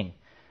thinking.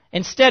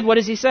 Instead, what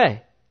does He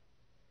say?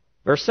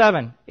 Verse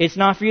 7, it's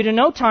not for you to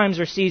know times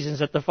or seasons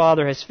that the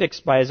Father has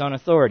fixed by His own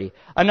authority.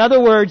 In other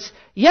words,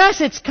 yes,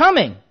 it's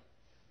coming.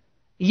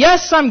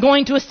 Yes, I'm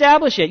going to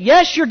establish it.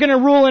 Yes, you're going to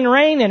rule and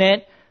reign in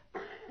it,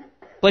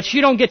 but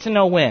you don't get to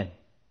know when.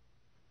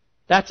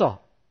 That's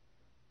all.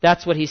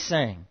 That's what he's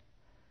saying.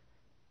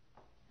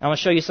 I want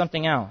to show you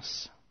something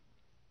else.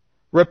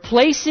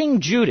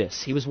 Replacing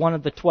Judas, he was one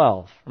of the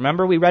 12.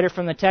 Remember, we read it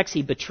from the text.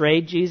 He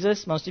betrayed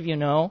Jesus. Most of you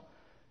know,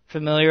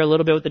 familiar a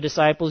little bit with the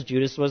disciples.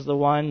 Judas was the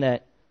one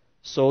that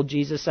sold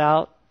Jesus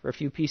out for a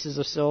few pieces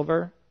of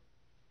silver.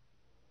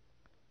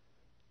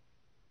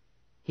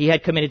 He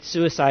had committed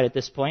suicide at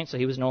this point, so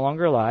he was no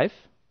longer alive.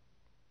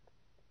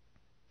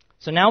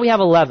 So now we have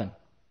 11.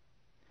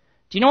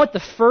 Do you know what the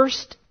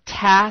first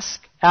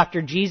task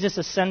after Jesus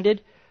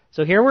ascended?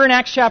 So here we're in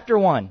Acts chapter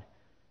 1.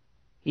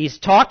 He's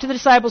talked to the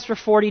disciples for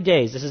 40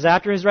 days. This is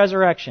after his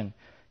resurrection.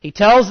 He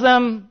tells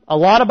them a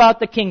lot about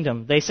the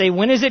kingdom. They say,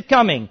 when is it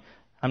coming?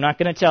 I'm not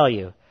going to tell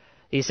you.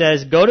 He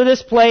says, go to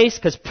this place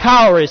because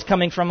power is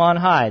coming from on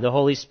high, the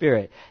Holy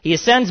Spirit. He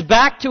ascends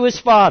back to his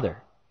Father.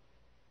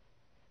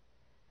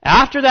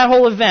 After that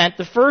whole event,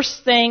 the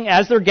first thing,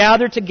 as they're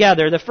gathered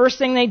together, the first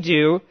thing they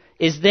do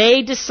is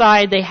they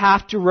decide they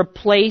have to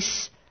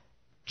replace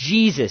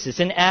Jesus.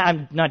 It's in,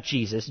 not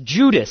Jesus,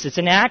 Judas. It's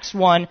in Acts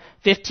 1,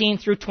 15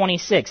 through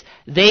 26.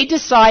 They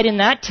decide in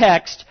that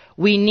text,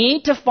 we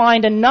need to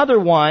find another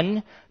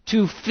one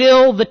to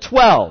fill the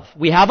 12.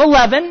 We have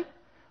 11.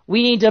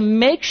 We need to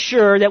make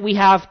sure that we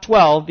have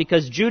 12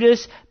 because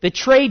Judas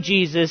betrayed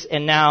Jesus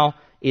and now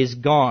is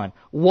gone.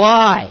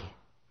 Why?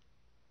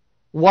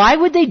 Why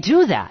would they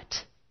do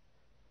that?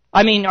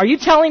 I mean, are you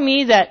telling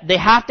me that they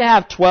have to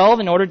have 12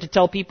 in order to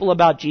tell people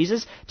about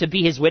Jesus, to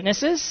be his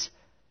witnesses?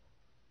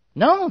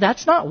 No,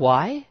 that's not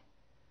why.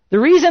 The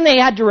reason they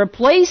had to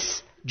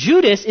replace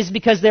Judas is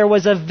because there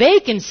was a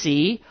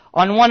vacancy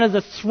on one of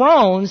the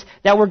thrones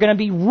that were going to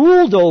be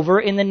ruled over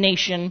in the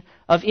nation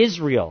of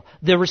Israel,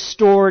 the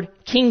restored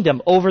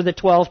kingdom over the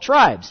 12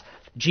 tribes.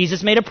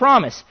 Jesus made a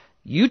promise.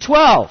 You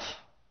 12,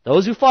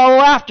 those who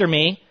follow after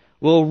me,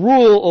 will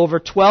rule over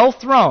 12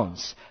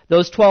 thrones.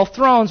 Those 12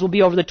 thrones will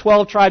be over the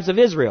 12 tribes of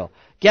Israel.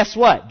 Guess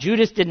what?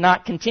 Judas did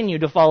not continue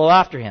to follow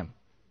after him.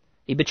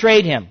 He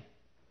betrayed him.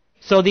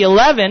 So the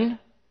 11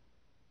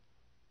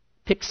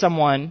 picked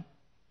someone,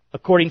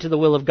 according to the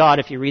will of God,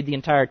 if you read the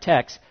entire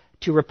text,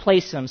 to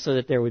replace him so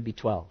that there would be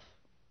 12.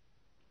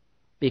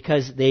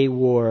 Because they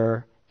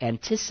were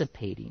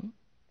anticipating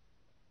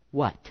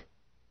what?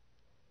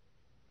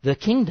 The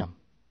kingdom.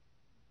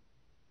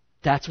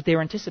 That's what they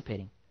were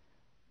anticipating.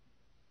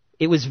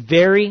 It was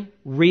very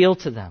real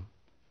to them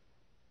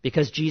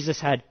because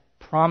Jesus had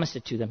promised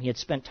it to them. He had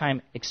spent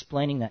time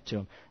explaining that to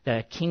them, that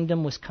a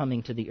kingdom was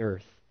coming to the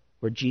earth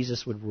where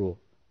Jesus would rule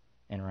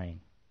and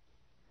reign.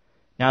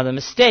 Now, the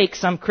mistake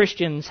some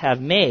Christians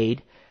have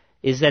made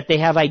is that they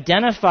have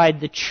identified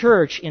the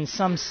church in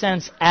some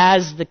sense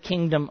as the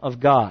kingdom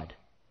of God.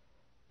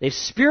 They've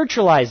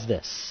spiritualized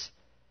this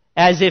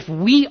as if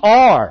we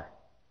are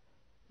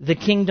the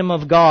kingdom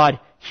of God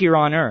here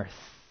on earth.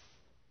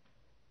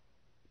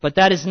 But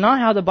that is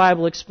not how the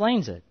Bible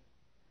explains it.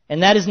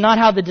 And that is not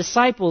how the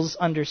disciples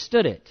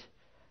understood it.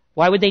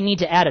 Why would they need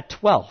to add a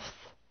 12th?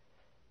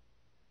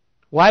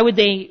 Why would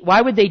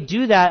they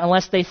do that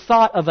unless they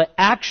thought of an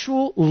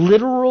actual,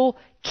 literal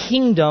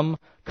kingdom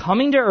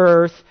coming to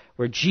earth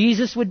where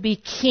Jesus would be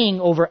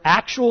king over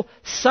actual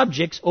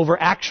subjects,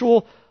 over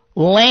actual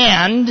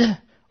land,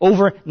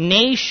 over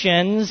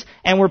nations,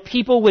 and where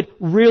people would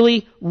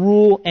really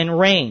rule and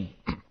reign?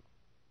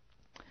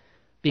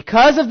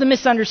 Because of the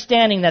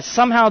misunderstanding that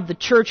somehow the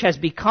church has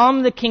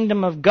become the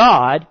kingdom of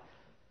God,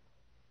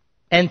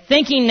 and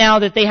thinking now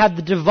that they have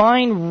the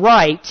divine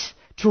right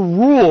to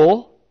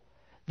rule,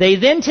 they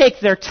then take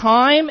their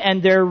time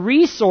and their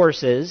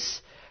resources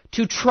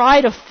to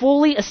try to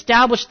fully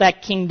establish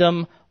that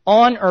kingdom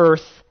on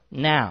earth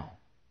now.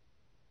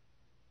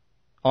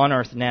 On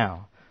earth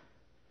now.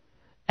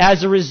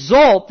 As a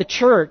result, the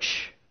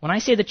church, when I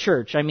say the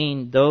church, I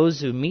mean those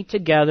who meet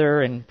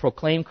together and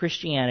proclaim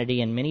Christianity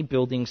in many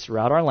buildings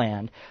throughout our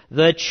land,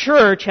 the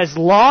church has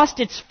lost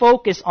its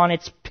focus on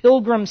its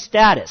pilgrim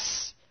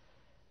status,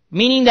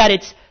 meaning that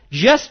it's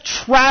just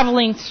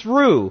traveling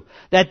through,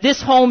 that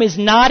this home is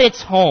not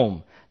its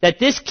home, that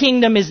this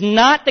kingdom is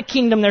not the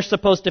kingdom they're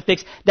supposed to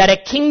fix, that a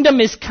kingdom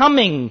is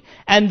coming,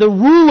 and the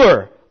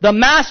ruler, the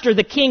master,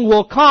 the king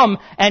will come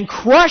and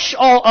crush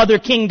all other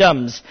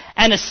kingdoms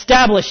and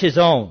establish his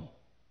own.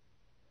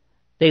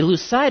 They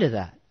lose sight of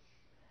that.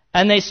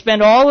 And they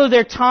spend all of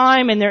their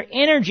time and their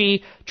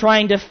energy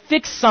trying to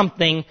fix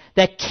something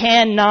that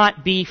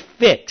cannot be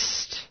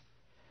fixed.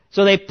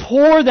 So they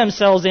pour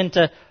themselves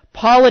into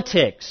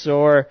politics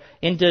or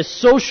into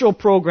social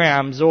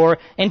programs or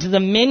into the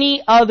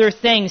many other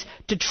things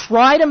to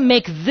try to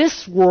make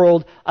this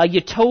world a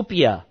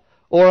utopia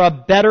or a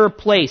better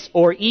place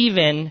or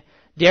even,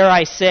 dare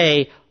I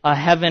say, a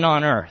heaven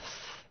on earth.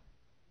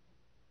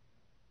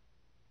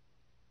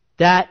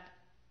 That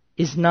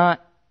is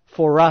not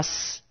for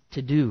us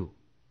to do.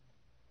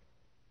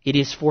 It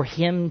is for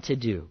Him to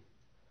do.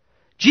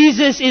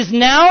 Jesus is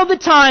now the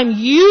time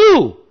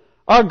you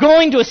are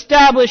going to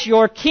establish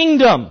your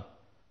kingdom.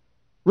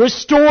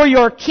 Restore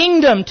your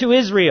kingdom to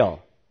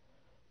Israel.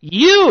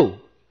 You!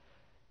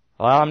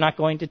 Well, I'm not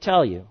going to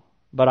tell you,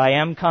 but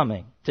I am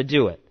coming to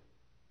do it.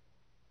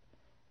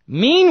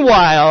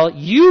 Meanwhile,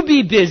 you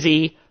be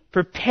busy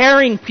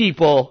preparing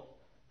people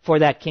for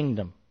that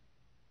kingdom.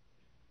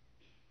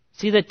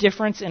 See the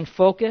difference in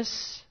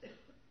focus?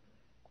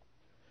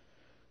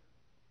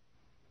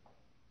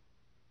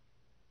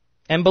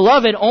 And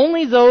beloved,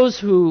 only those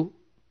who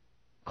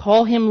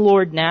call him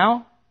Lord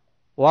now,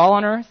 while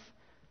on earth,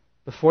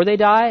 before they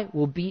die,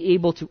 will be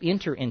able to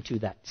enter into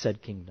that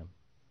said kingdom.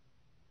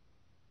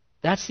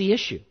 That's the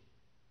issue.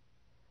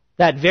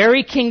 That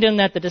very kingdom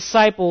that the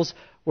disciples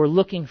were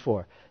looking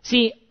for.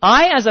 See,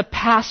 I as a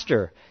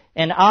pastor,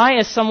 and I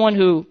as someone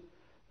who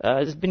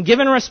has been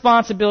given a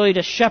responsibility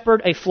to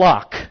shepherd a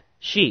flock,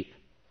 sheep,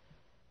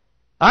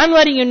 I'm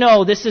letting you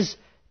know this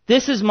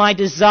is my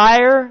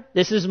desire,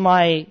 this is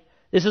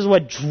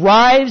what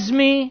drives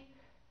me,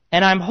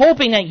 and I'm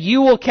hoping that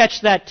you will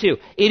catch that too.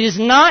 It is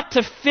not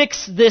to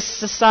fix this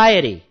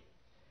society.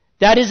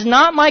 That is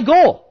not my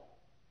goal.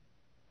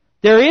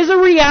 There is a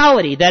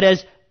reality that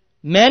as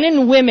men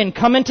and women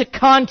come into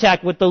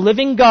contact with the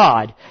living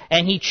God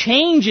and He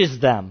changes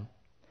them,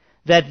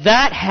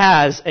 that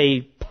has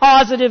a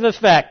positive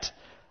effect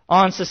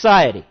on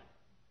society.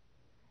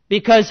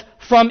 Because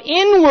from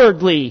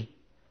inwardly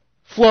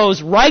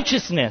flows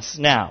righteousness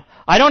now.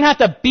 I don't have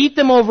to beat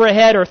them over the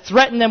head or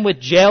threaten them with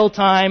jail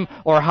time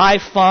or high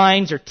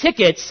fines or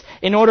tickets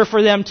in order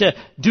for them to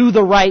do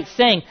the right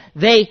thing.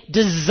 They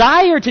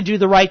desire to do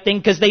the right thing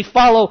because they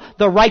follow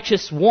the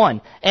righteous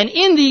one. And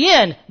in the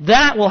end,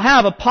 that will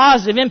have a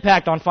positive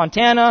impact on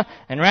Fontana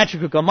and Rancho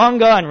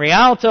Cucamonga and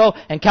Rialto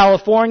and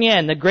California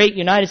and the great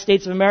United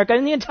States of America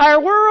and the entire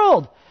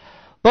world.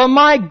 But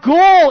my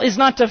goal is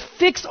not to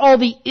fix all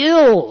the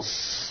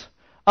ills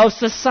of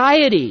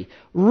society.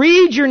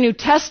 Read your New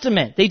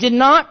Testament. They did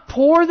not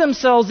pour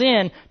themselves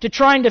in to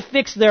trying to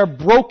fix their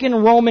broken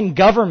Roman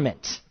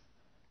government.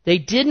 They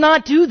did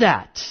not do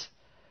that.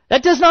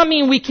 That does not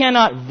mean we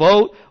cannot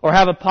vote or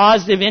have a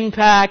positive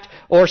impact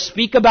or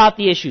speak about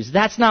the issues.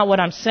 That's not what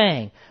I'm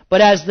saying.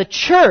 But as the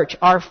church,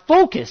 our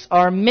focus,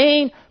 our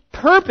main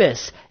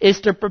purpose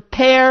is to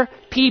prepare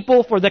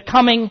people for the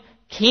coming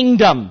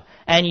kingdom.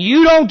 And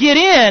you don't get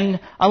in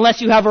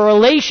unless you have a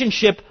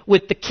relationship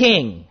with the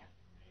King.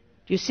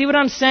 Do you see what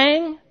I'm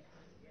saying?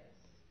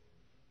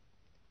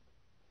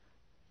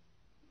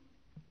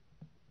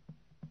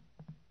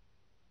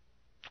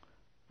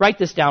 Write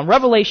this down.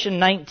 Revelation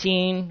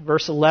 19,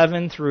 verse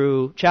 11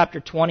 through chapter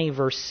 20,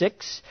 verse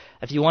 6.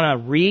 If you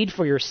want to read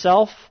for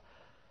yourself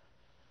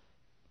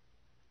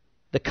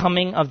the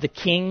coming of the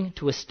King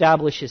to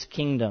establish His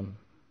kingdom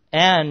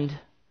and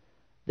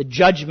the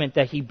judgment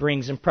that He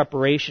brings in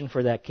preparation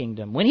for that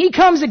kingdom. When He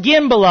comes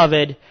again,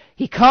 beloved,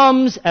 He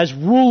comes as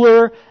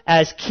ruler,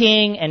 as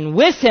King, and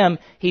with Him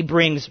He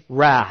brings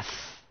wrath.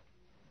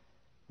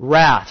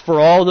 Wrath for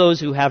all those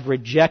who have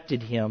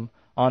rejected Him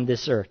on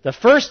this earth. The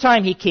first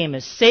time He came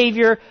as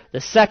Savior,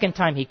 the second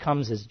time He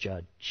comes as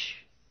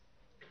judge.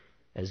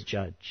 As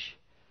judge.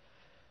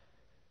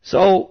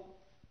 So,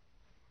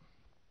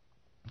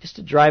 just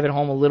to drive it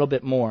home a little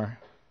bit more,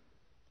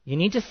 you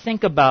need to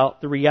think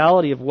about the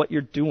reality of what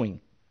you're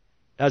doing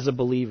as a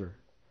believer,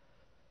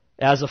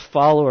 as a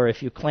follower,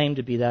 if you claim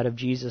to be that of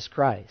Jesus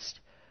Christ.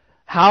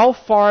 How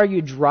far are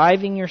you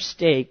driving your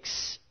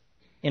stakes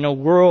in a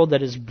world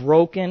that is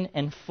broken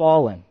and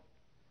fallen?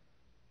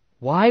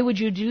 Why would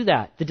you do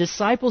that? The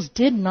disciples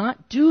did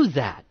not do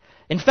that.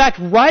 In fact,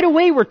 right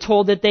away we're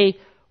told that they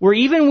were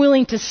even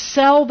willing to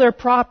sell their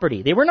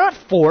property. They were not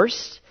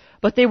forced,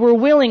 but they were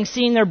willing,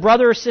 seeing their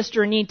brother or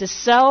sister in need, to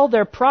sell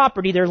their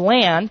property, their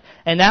land,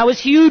 and that was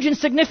huge and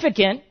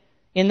significant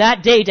in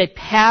that day to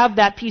have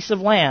that piece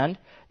of land.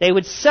 They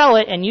would sell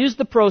it and use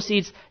the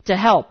proceeds to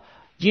help.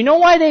 Do you know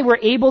why they were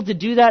able to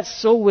do that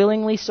so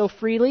willingly, so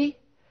freely?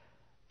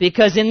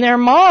 Because in their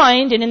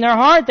mind and in their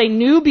heart, they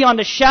knew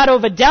beyond a shadow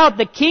of a doubt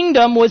the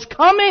kingdom was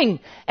coming,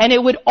 and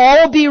it would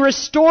all be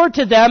restored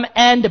to them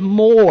and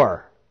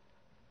more.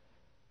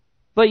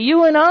 But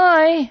you and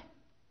I,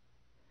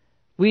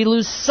 we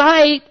lose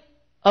sight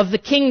of the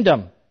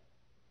kingdom.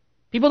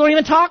 People don't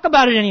even talk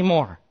about it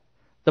anymore.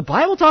 The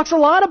Bible talks a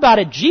lot about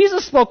it.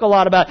 Jesus spoke a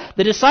lot about it.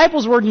 The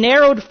disciples were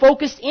narrowed,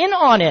 focused in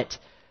on it.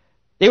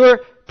 They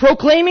were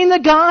proclaiming the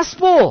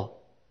gospel,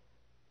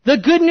 the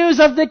good news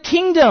of the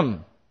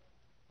kingdom.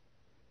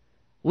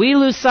 We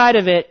lose sight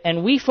of it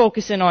and we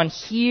focus in on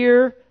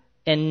here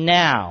and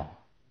now.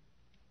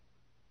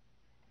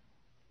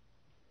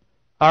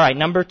 All right,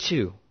 number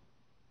 2.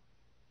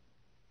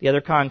 The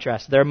other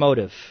contrast, their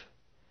motive.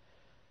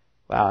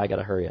 Wow, I got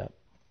to hurry up.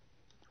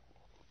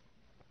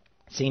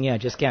 Senior, I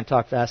just can't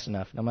talk fast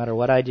enough, no matter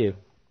what I do.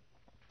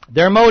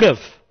 Their motive.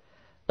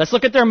 Let's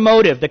look at their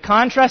motive, the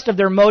contrast of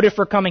their motive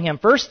for coming Him.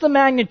 First, the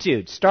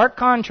magnitude, stark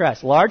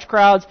contrast, large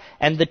crowds,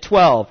 and the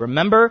 12.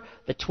 Remember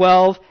the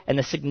 12 and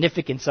the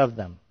significance of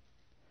them.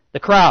 The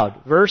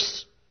crowd,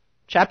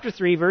 chapter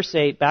 3, verse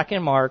 8, back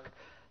in Mark,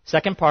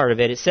 second part of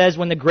it, it says,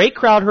 when the great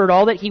crowd heard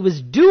all that He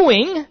was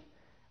doing,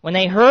 when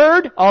they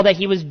heard all that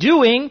He was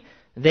doing,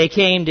 they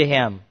came to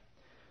Him.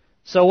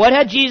 So what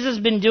had Jesus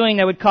been doing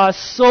that would cause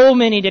so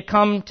many to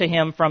come to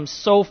him from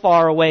so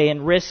far away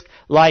and risk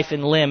life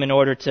and limb in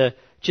order to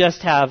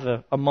just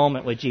have a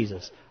moment with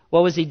Jesus?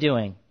 What was he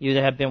doing? You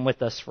that have been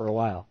with us for a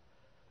while.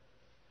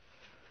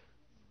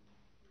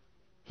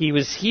 He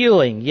was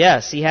healing.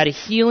 Yes, he had a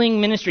healing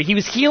ministry. He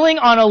was healing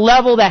on a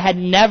level that had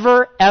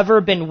never,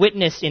 ever been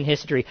witnessed in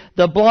history.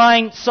 The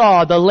blind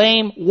saw, the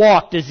lame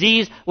walked,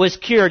 disease was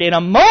cured in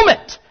a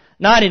moment.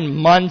 Not in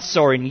months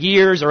or in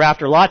years or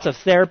after lots of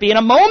therapy. In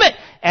a moment.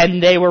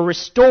 And they were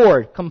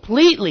restored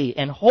completely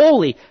and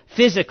wholly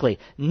physically.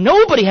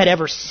 Nobody had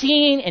ever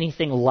seen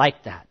anything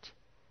like that.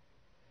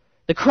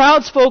 The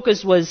crowd's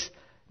focus was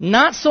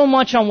not so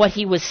much on what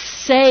he was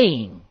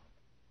saying,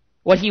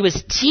 what he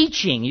was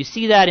teaching. You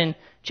see that in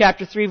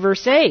chapter 3,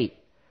 verse 8.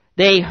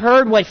 They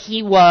heard what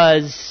he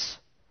was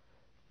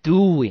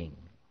doing,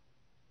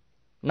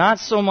 not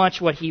so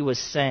much what he was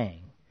saying.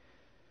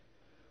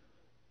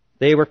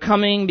 They were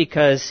coming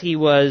because he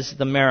was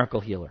the miracle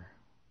healer.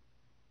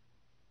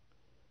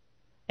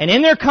 And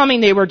in their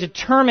coming, they were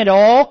determined at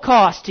all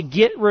costs to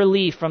get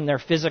relief from their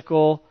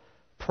physical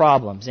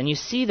problems. And you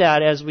see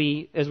that as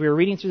we were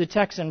reading through the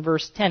text in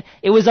verse 10.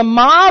 It was a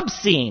mob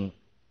scene.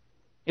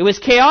 It was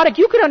chaotic.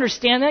 You could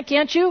understand that,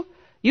 can't you?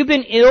 You've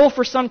been ill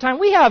for some time.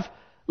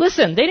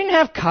 Listen, they didn't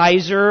have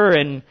Kaiser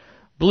and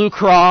Blue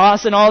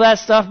Cross and all that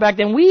stuff back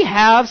then. We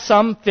have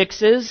some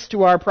fixes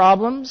to our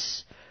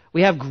problems.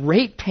 We have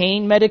great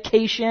pain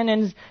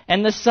medication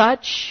and the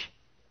such.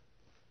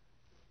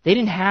 They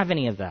didn't have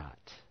any of that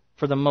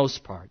for the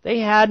most part. They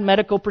had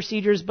medical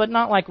procedures, but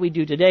not like we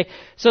do today.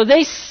 So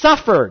they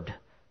suffered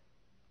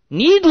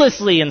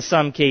needlessly in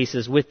some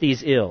cases with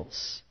these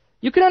ills.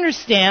 You can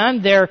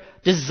understand their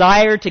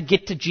desire to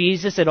get to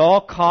Jesus at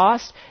all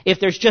costs. If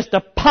there's just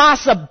a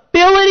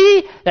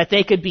possibility that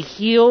they could be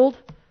healed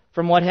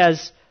from what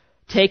has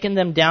taken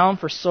them down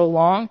for so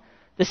long.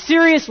 The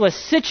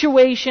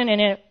situation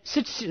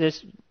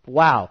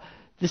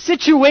The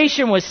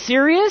situation was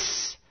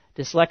serious.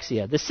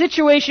 Dyslexia. The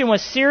situation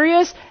was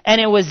serious and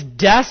it was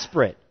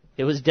desperate.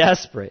 It was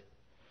desperate.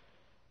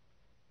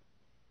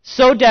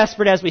 So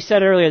desperate, as we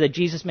said earlier, that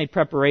Jesus made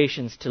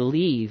preparations to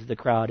leave the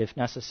crowd if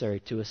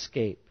necessary to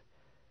escape.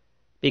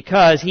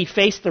 Because he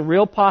faced the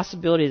real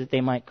possibility that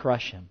they might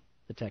crush him,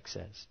 the text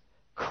says.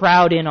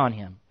 Crowd in on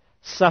him.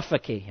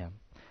 Suffocate him.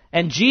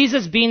 And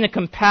Jesus, being the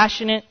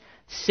compassionate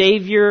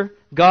Savior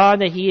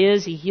God that he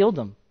is, he healed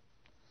them.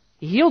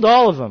 He healed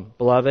all of them,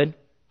 beloved.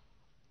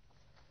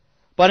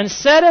 But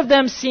instead of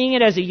them seeing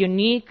it as a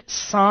unique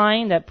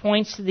sign that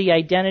points to the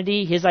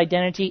identity, his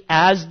identity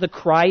as the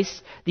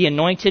Christ, the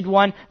Anointed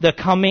One, the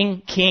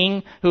coming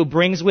King who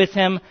brings with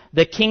him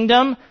the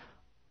kingdom,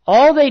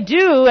 all they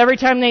do every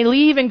time they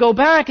leave and go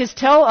back is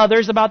tell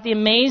others about the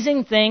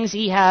amazing things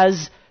he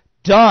has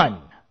done.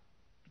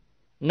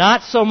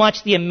 Not so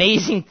much the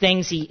amazing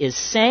things he is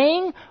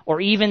saying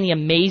or even the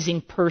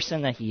amazing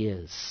person that he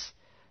is.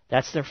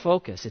 That's their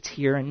focus. It's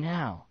here and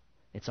now.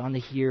 It's on the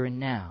here and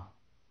now.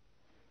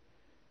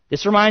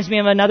 This reminds me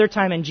of another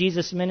time in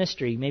Jesus'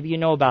 ministry. Maybe you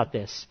know about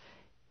this.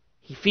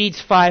 He feeds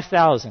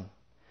 5,000.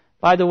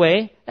 By the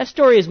way, that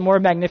story is more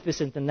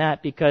magnificent than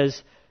that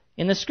because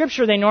in the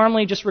Scripture they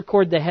normally just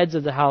record the heads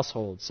of the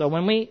household. So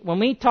when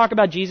we talk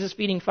about Jesus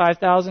feeding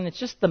 5,000, it's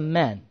just the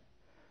men.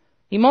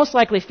 He most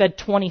likely fed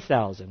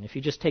 20,000 if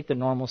you just take the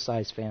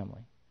normal-sized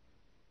family.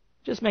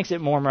 Just makes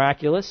it more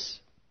miraculous.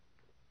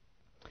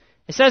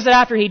 It says that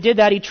after he did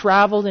that, he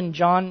traveled in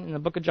the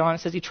book of John, it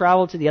says he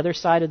traveled to the other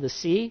side of the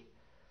sea.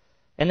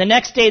 And the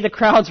next day the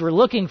crowds were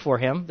looking for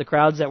him, the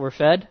crowds that were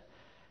fed.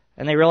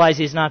 And they realize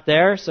he's not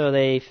there, so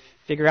they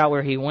figure out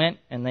where he went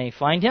and they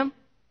find him.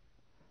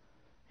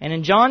 And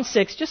in John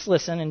 6, just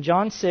listen, in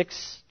John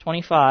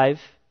 6:25,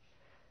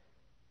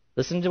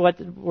 listen to what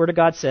the Word of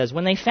God says.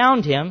 When they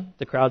found him,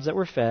 the crowds that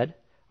were fed,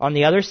 on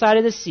the other side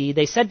of the sea,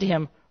 they said to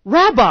him,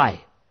 "Rabbi,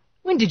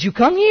 when did you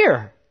come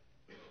here?"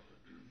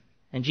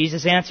 And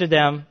Jesus answered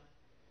them,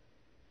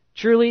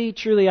 "Truly,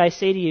 truly, I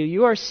say to you,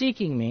 you are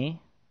seeking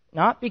me,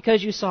 not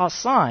because you saw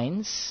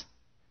signs,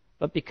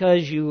 but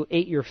because you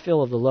ate your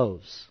fill of the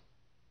loaves."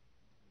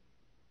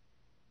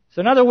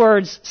 So in other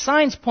words,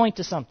 signs point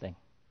to something,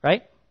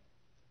 right?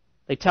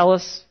 They tell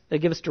us, they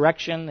give us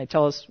direction, they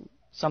tell us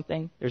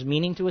something. There's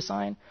meaning to a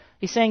sign.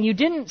 He's saying, you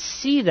didn't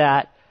see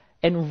that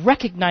and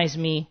recognize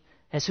me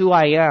as who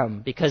I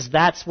am, because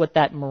that's what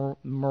that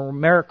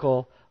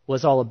miracle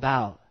was all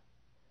about.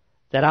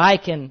 That I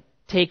can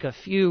take a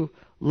few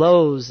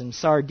loaves and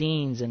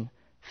sardines and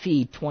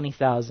feed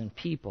 20,000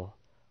 people.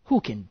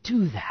 Who can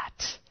do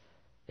that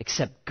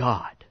except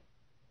God?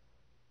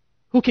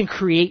 Who can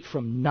create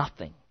from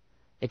nothing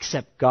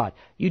except God?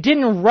 You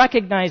didn't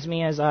recognize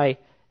me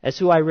as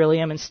who I really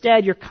am.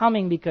 Instead, you're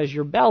coming because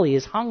your belly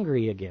is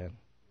hungry again.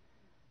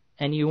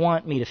 And you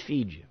want me to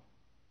feed you.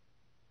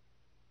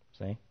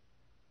 See?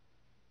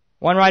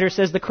 One writer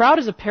says, the crowd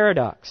is a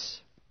paradox.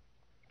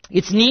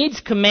 Its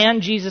needs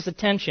command Jesus'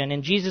 attention,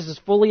 and Jesus is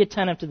fully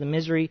attentive to the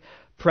misery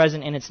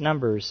present in its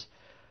numbers.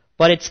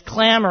 But its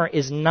clamor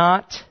is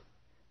not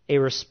a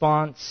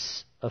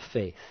response of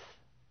faith.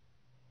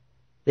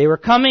 They were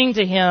coming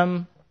to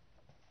him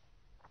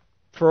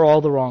for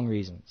all the wrong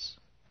reasons.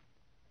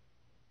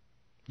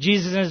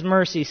 Jesus in his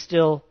mercy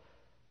still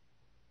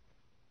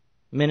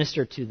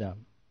ministered to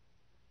them.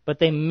 But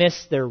they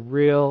missed their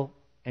real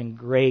and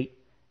great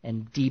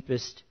and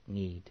deepest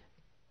need.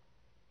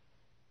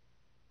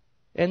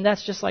 And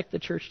that's just like the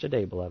church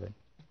today, beloved.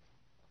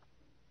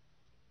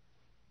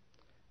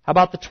 How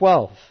about the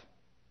 12?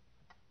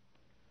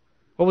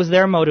 What was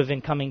their motive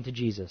in coming to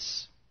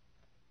Jesus?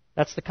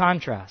 That's the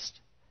contrast.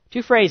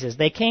 Two phrases.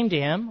 They came to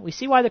him. We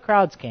see why the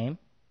crowds came.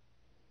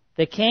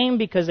 They came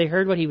because they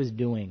heard what he was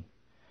doing.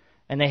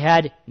 And they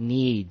had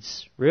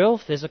needs, real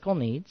physical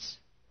needs.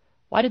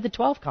 Why did the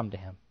 12 come to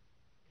him?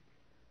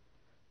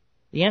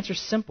 The answer is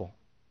simple.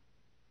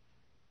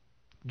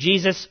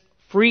 Jesus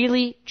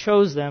freely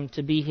chose them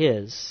to be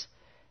his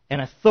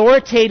and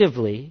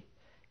authoritatively,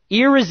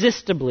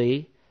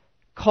 irresistibly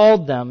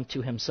called them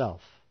to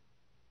himself.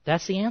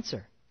 That's the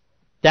answer.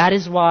 That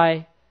is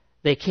why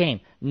they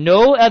came.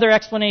 No other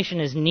explanation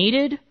is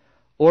needed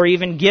or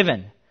even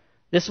given.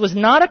 This was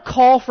not a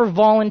call for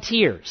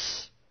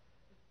volunteers.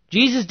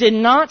 Jesus did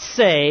not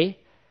say,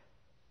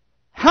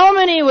 how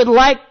many would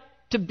like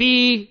to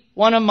be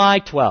one of my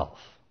 12?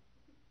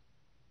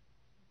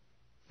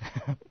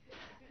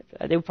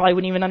 They probably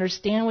wouldn't even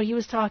understand what he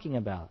was talking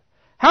about.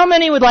 How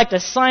many would like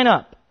to sign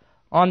up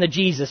on the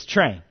Jesus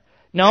train?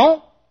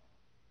 No.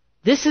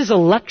 This is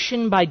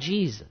election by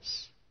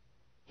Jesus.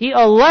 He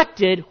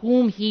elected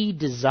whom he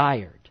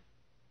desired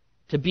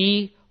to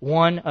be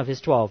one of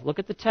his 12. Look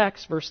at the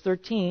text,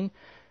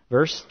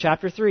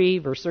 chapter 3,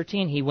 verse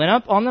 13. He went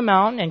up on the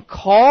mountain and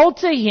called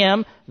to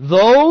him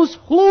those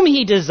whom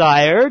he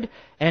desired.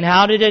 And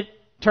how did it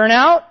turn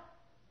out?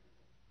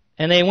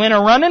 And they went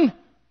a-running,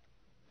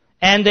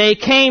 and they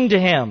came to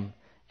him.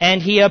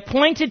 And he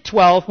appointed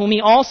 12, whom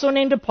he also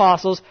named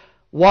apostles.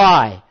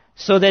 Why?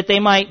 So that they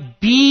might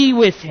be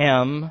with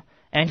him,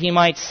 and he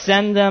might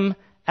send them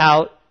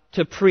out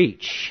to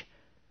preach.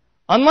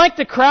 Unlike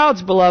the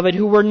crowds, beloved,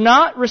 who were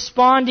not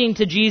responding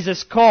to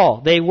Jesus'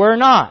 call. They were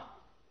not.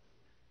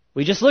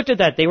 We just looked at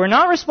that. They were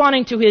not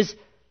responding to his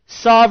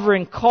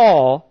sovereign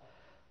call,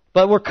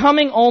 but were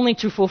coming only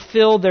to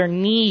fulfill their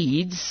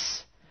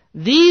needs.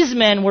 These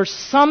men were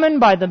summoned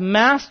by the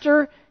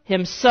Master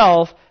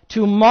himself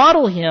to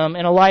model him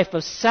in a life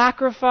of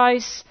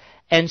sacrifice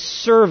and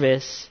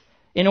service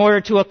in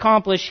order to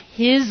accomplish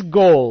his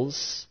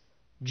goals,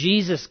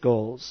 Jesus'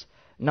 goals,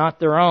 not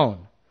their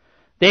own.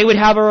 They would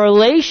have a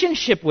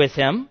relationship with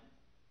him.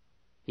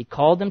 He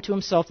called them to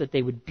himself that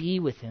they would be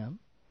with him.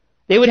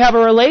 They would have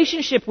a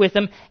relationship with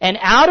him, and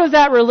out of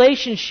that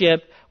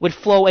relationship would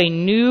flow a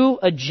new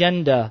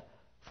agenda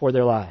for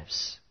their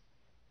lives.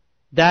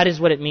 That is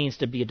what it means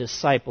to be a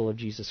disciple of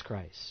Jesus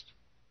Christ.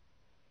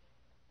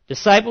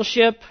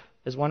 Discipleship,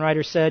 as one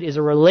writer said, is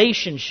a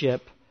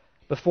relationship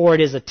before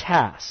it is a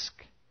task.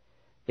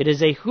 It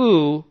is a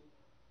who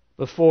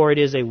before it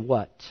is a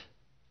what.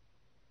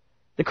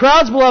 The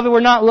crowds, beloved,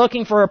 were not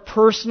looking for a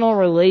personal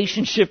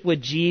relationship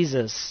with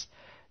Jesus.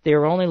 They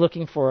were only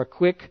looking for a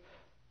quick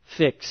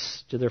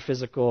fix to their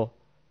physical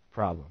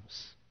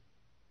problems.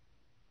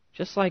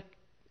 Just like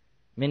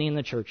many in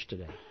the church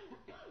today.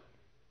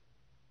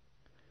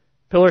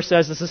 Pillar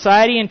says, the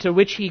society into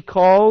which he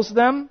calls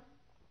them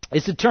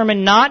is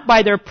determined not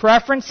by their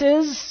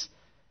preferences,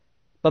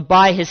 but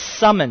by his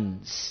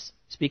summons.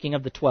 Speaking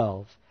of the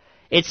 12.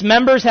 Its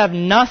members have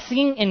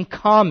nothing in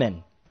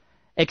common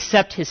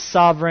except his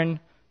sovereign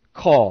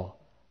call,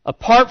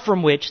 apart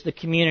from which the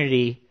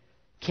community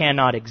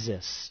cannot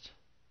exist.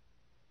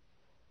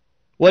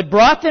 What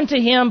brought them to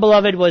him,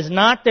 beloved, was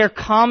not their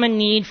common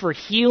need for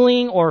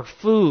healing or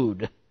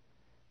food,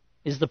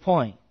 is the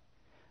point.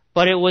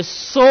 But it was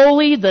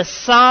solely the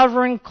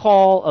sovereign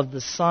call of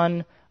the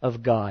Son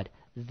of God.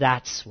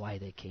 That's why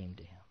they came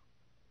to him.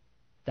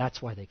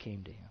 That's why they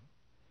came to him.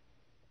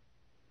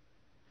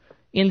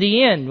 In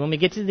the end, when we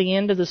get to the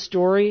end of the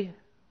story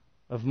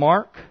of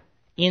Mark,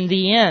 in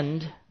the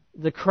end,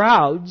 the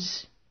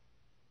crowds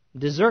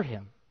desert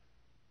him.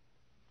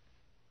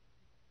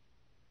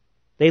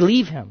 They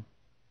leave him.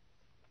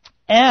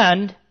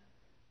 And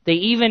they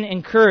even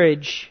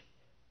encourage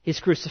his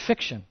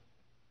crucifixion.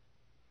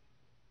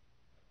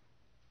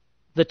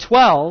 The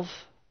 12,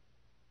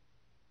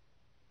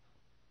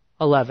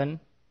 11,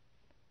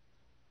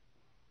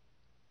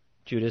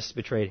 Judas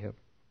betrayed him.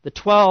 The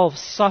 12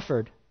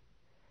 suffered,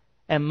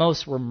 and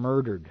most were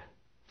murdered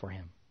for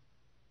him.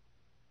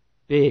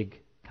 Big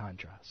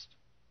contrast.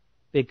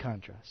 Big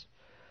contrast.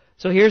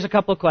 So here's a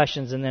couple of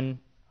questions, and then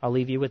I'll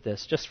leave you with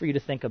this, just for you to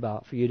think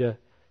about, for you to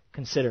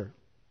consider.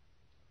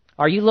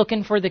 Are you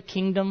looking for the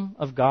kingdom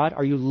of God?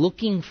 Are you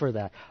looking for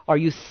that? Are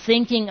you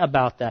thinking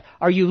about that?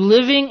 Are you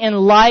living in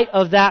light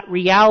of that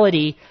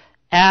reality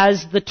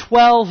as the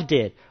 12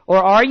 did? Or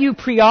are you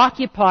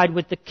preoccupied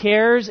with the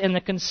cares and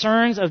the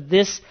concerns of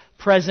this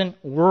present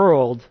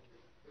world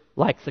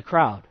like the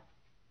crowd?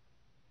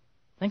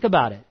 Think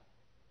about it.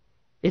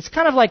 It's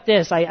kind of like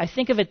this. I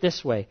think of it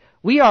this way.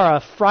 We are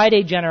a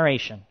Friday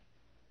generation.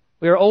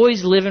 We are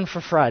always living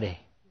for Friday,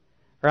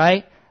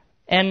 right?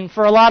 And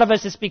for a lot of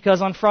us, it's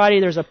because on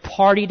Friday there's a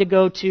party to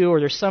go to or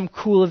there's some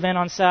cool event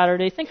on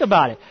Saturday. Think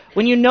about it.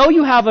 When you know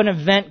you have an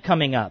event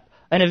coming up,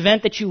 an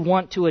event that you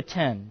want to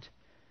attend,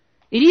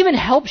 it even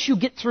helps you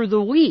get through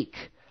the week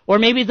or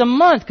maybe the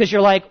month because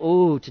you're like,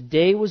 oh,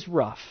 today was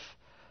rough,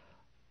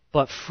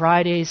 but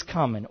Friday's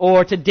coming.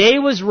 Or today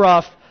was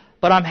rough,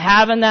 but I'm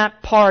having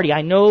that party.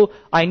 I know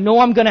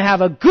I'm going to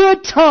have a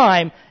good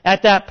time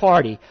at that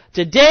party.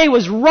 Today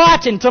was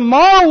rotten.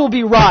 Tomorrow will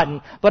be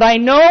rotten. But I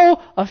know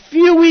a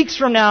few weeks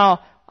from now,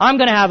 I'm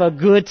going to have a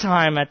good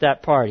time at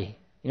that party.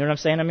 You know what I'm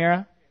saying,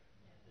 Amira?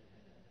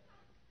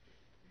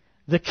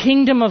 The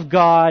kingdom of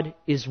God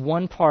is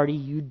one party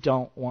you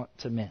don't want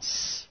to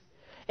miss.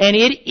 And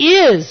it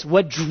is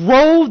what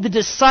drove the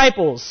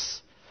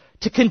disciples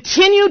to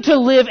continue to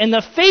live in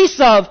the face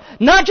of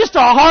not just a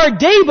hard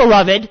day,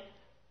 beloved,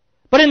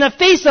 but in the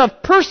face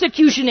of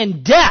persecution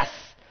and death.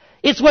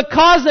 It's what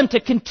caused them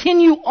to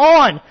continue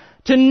on,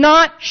 to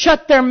not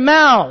shut their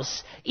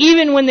mouths,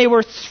 even when they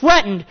were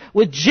threatened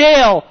with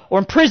jail or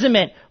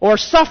imprisonment or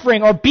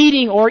suffering or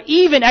beating or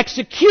even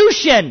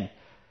execution.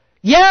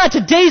 Yeah,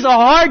 today's a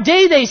hard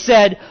day, they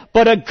said,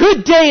 but a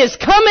good day is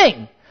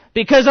coming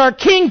because our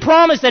King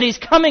promised that He's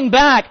coming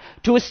back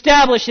to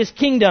establish His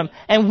kingdom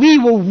and we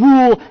will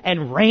rule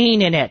and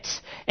reign in it.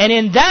 And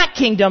in that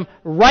kingdom,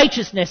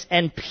 righteousness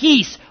and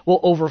peace will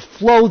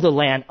overflow the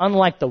land,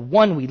 unlike the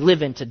one we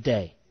live in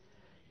today.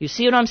 You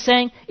see what I'm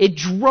saying? It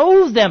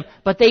drove them,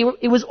 but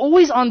it was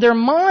always on their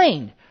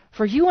mind.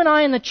 For you and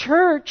I in the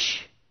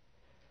church,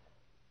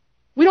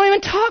 we don't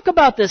even talk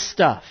about this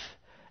stuff.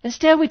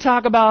 Instead, we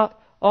talk about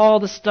all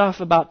the stuff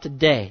about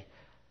today.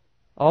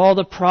 All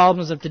the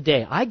problems of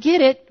today. I get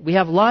it. We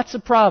have lots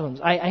of problems.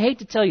 I hate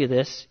to tell you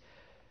this.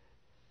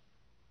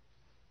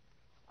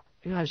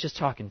 I was just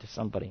talking to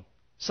somebody.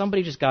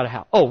 Somebody just got a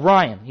house. Oh,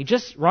 Ryan.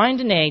 Ryan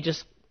Dene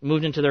just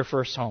moved into their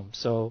first home.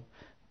 So,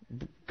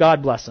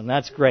 God bless him.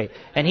 That's great.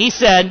 And he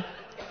said,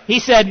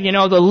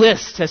 the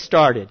list has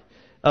started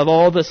of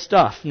all the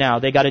stuff now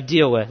they got to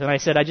deal with. And I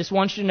said, I just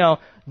want you to know,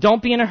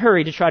 don't be in a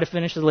hurry to try to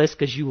finish the list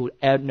because you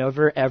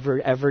never,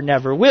 ever,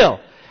 never will.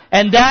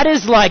 And that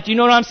is like, do you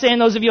know what I'm saying,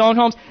 those of you who own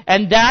homes?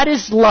 And that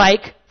is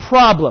like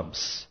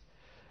problems.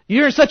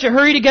 You're in such a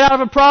hurry to get out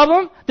of a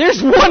problem?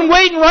 There's one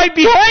waiting right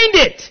behind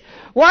it.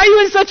 Why are you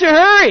in such a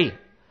hurry?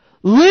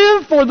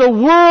 Live for the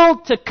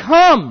world to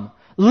come.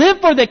 Live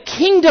for the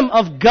kingdom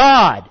of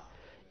God.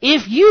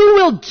 If you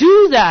will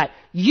do that,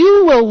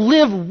 you will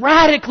live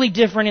radically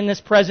different in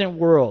this present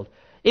world.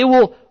 It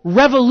will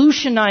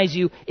revolutionize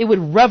you. It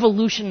would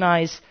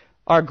revolutionize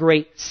our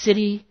great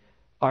city,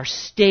 our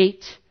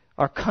state,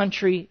 our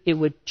country. It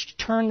would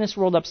turn this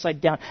world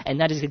upside down. And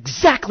that is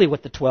exactly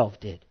what the 12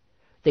 did.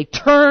 They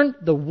turned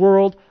the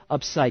world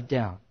upside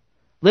down.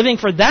 Living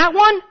for that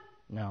one?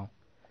 No.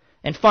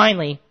 And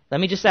finally, let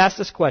me just ask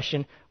this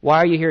question. Why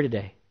are you here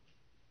today?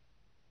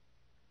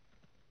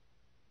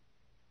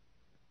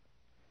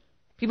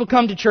 People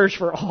come to church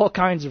for all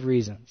kinds of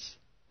reasons.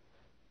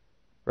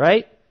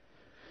 Right?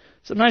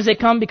 Sometimes they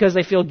come because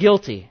they feel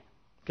guilty,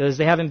 because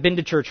they haven't been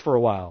to church for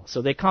a while.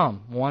 So they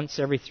come once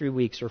every 3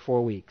 weeks or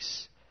 4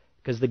 weeks,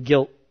 because the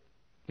guilt,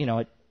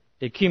 it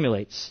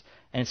accumulates.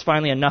 And it's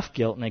finally enough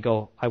guilt, and they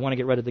go, I want to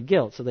get rid of the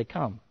guilt, so they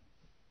come.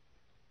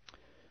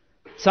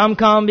 Some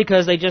come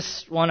because they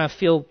just want to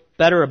feel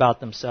better about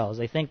themselves.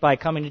 They think by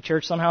coming to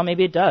church somehow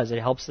maybe it does. It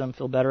helps them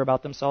feel better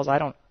about themselves. I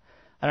don't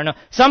know.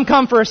 Some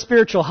come for a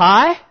spiritual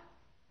high,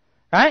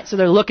 right? So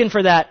they're looking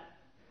for that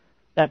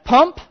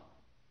pump.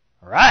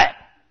 All right.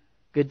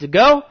 Good to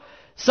go.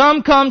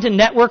 Some come to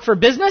network for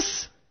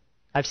business.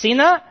 I've seen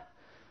that.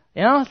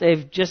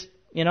 They've just,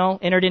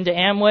 entered into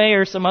Amway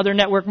or some other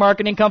network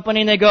marketing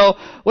company and they go,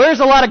 where's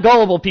a lot of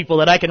gullible people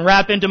that I can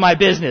wrap into my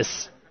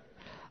business?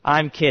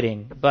 I'm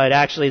kidding, but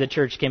actually the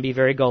church can be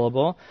very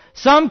gullible.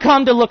 Some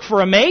come to look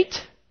for a mate,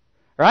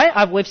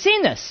 right? We've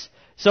seen this.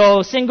 So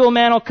a single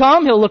man will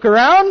come, he'll look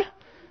around.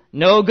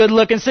 No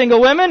good-looking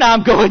single women,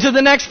 I'm going to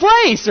the next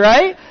place,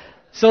 right?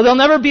 So they'll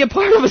never be a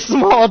part of a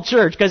small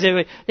church because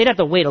they'd have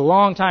to wait a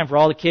long time for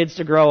all the kids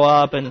to grow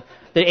up and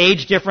the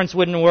age difference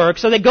wouldn't work.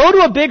 So they go to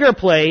a bigger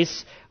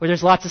place where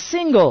there's lots of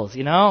singles,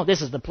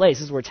 This is the place.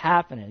 This is where it's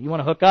happening. You want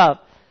to hook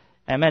up.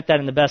 I meant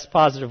that in the best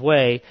positive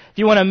way. If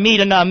you want to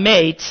meet a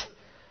mate,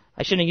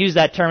 I shouldn't use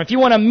that term. If you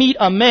want to meet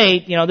a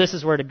mate, this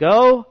is where to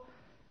go.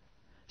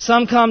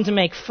 Some come to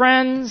make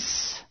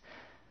friends.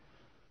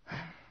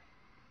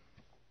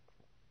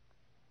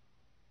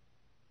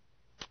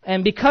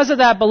 And because of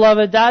that,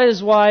 beloved, that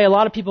is why a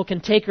lot of people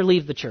can take or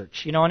leave the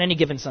church, on any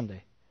given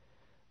Sunday.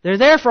 They're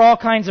there for all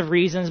kinds of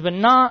reasons, but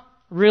not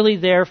really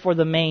there for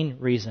the main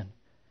reason.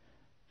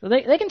 So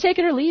they can take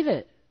it or leave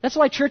it. That's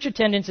why church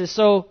attendance is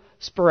so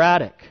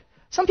sporadic.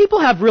 Some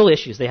people have real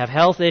issues. They have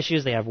health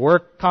issues. They have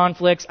work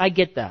conflicts. I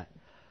get that.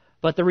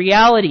 But the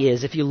reality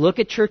is, if you look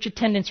at church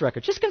attendance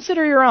records, just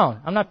consider your own.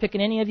 I'm not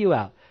picking any of you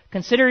out.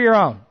 Consider your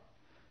own.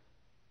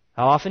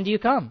 How often do you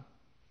come?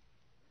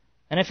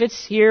 And if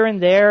it's here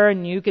and there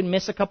and you can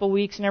miss a couple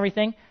weeks and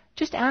everything,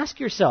 just ask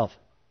yourself.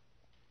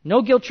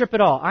 No guilt trip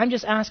at all. I'm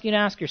just asking you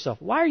to ask yourself,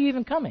 why are you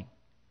even coming?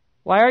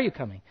 Why are you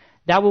coming?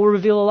 That will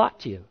reveal a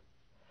lot to you.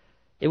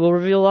 It will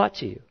reveal a lot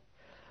to you.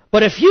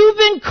 But if you've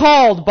been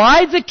called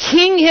by the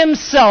King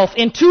Himself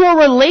into a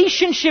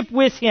relationship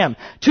with Him,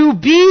 to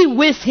be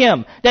with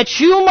Him, that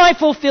you might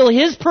fulfill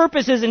His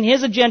purposes and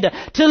His agenda,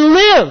 to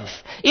live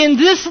in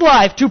this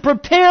life, to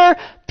prepare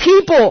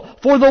people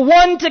for the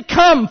one to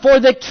come,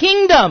 for the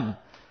kingdom,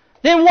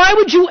 then why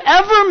would you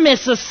ever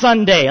miss a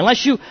Sunday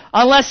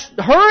unless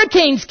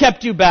hurricanes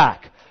kept you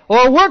back?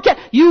 Or work,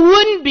 you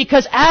wouldn't,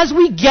 because as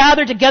we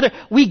gather together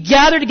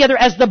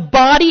as the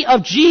body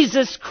of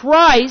Jesus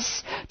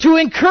Christ to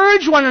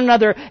encourage one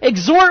another,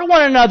 exhort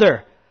one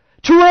another,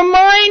 to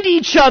remind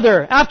each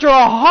other after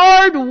a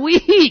hard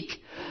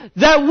week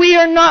that we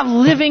are not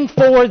living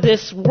for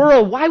this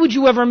world. Why would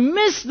you ever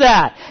miss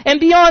that? And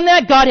beyond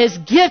that, God has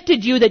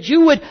gifted you that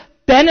you would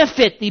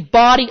benefit the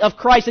body of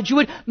Christ, that you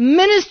would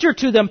minister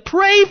to them,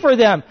 pray for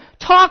them,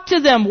 talk to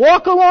them,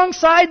 walk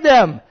alongside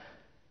them.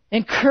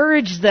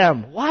 Encourage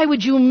them. Why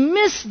would you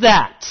miss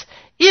that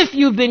if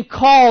you've been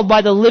called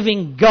by the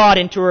living God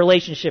into a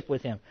relationship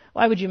with Him?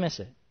 Why would you miss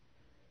it?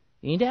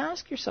 You need to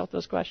ask yourself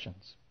those questions.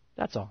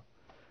 That's all.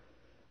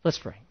 Let's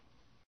pray.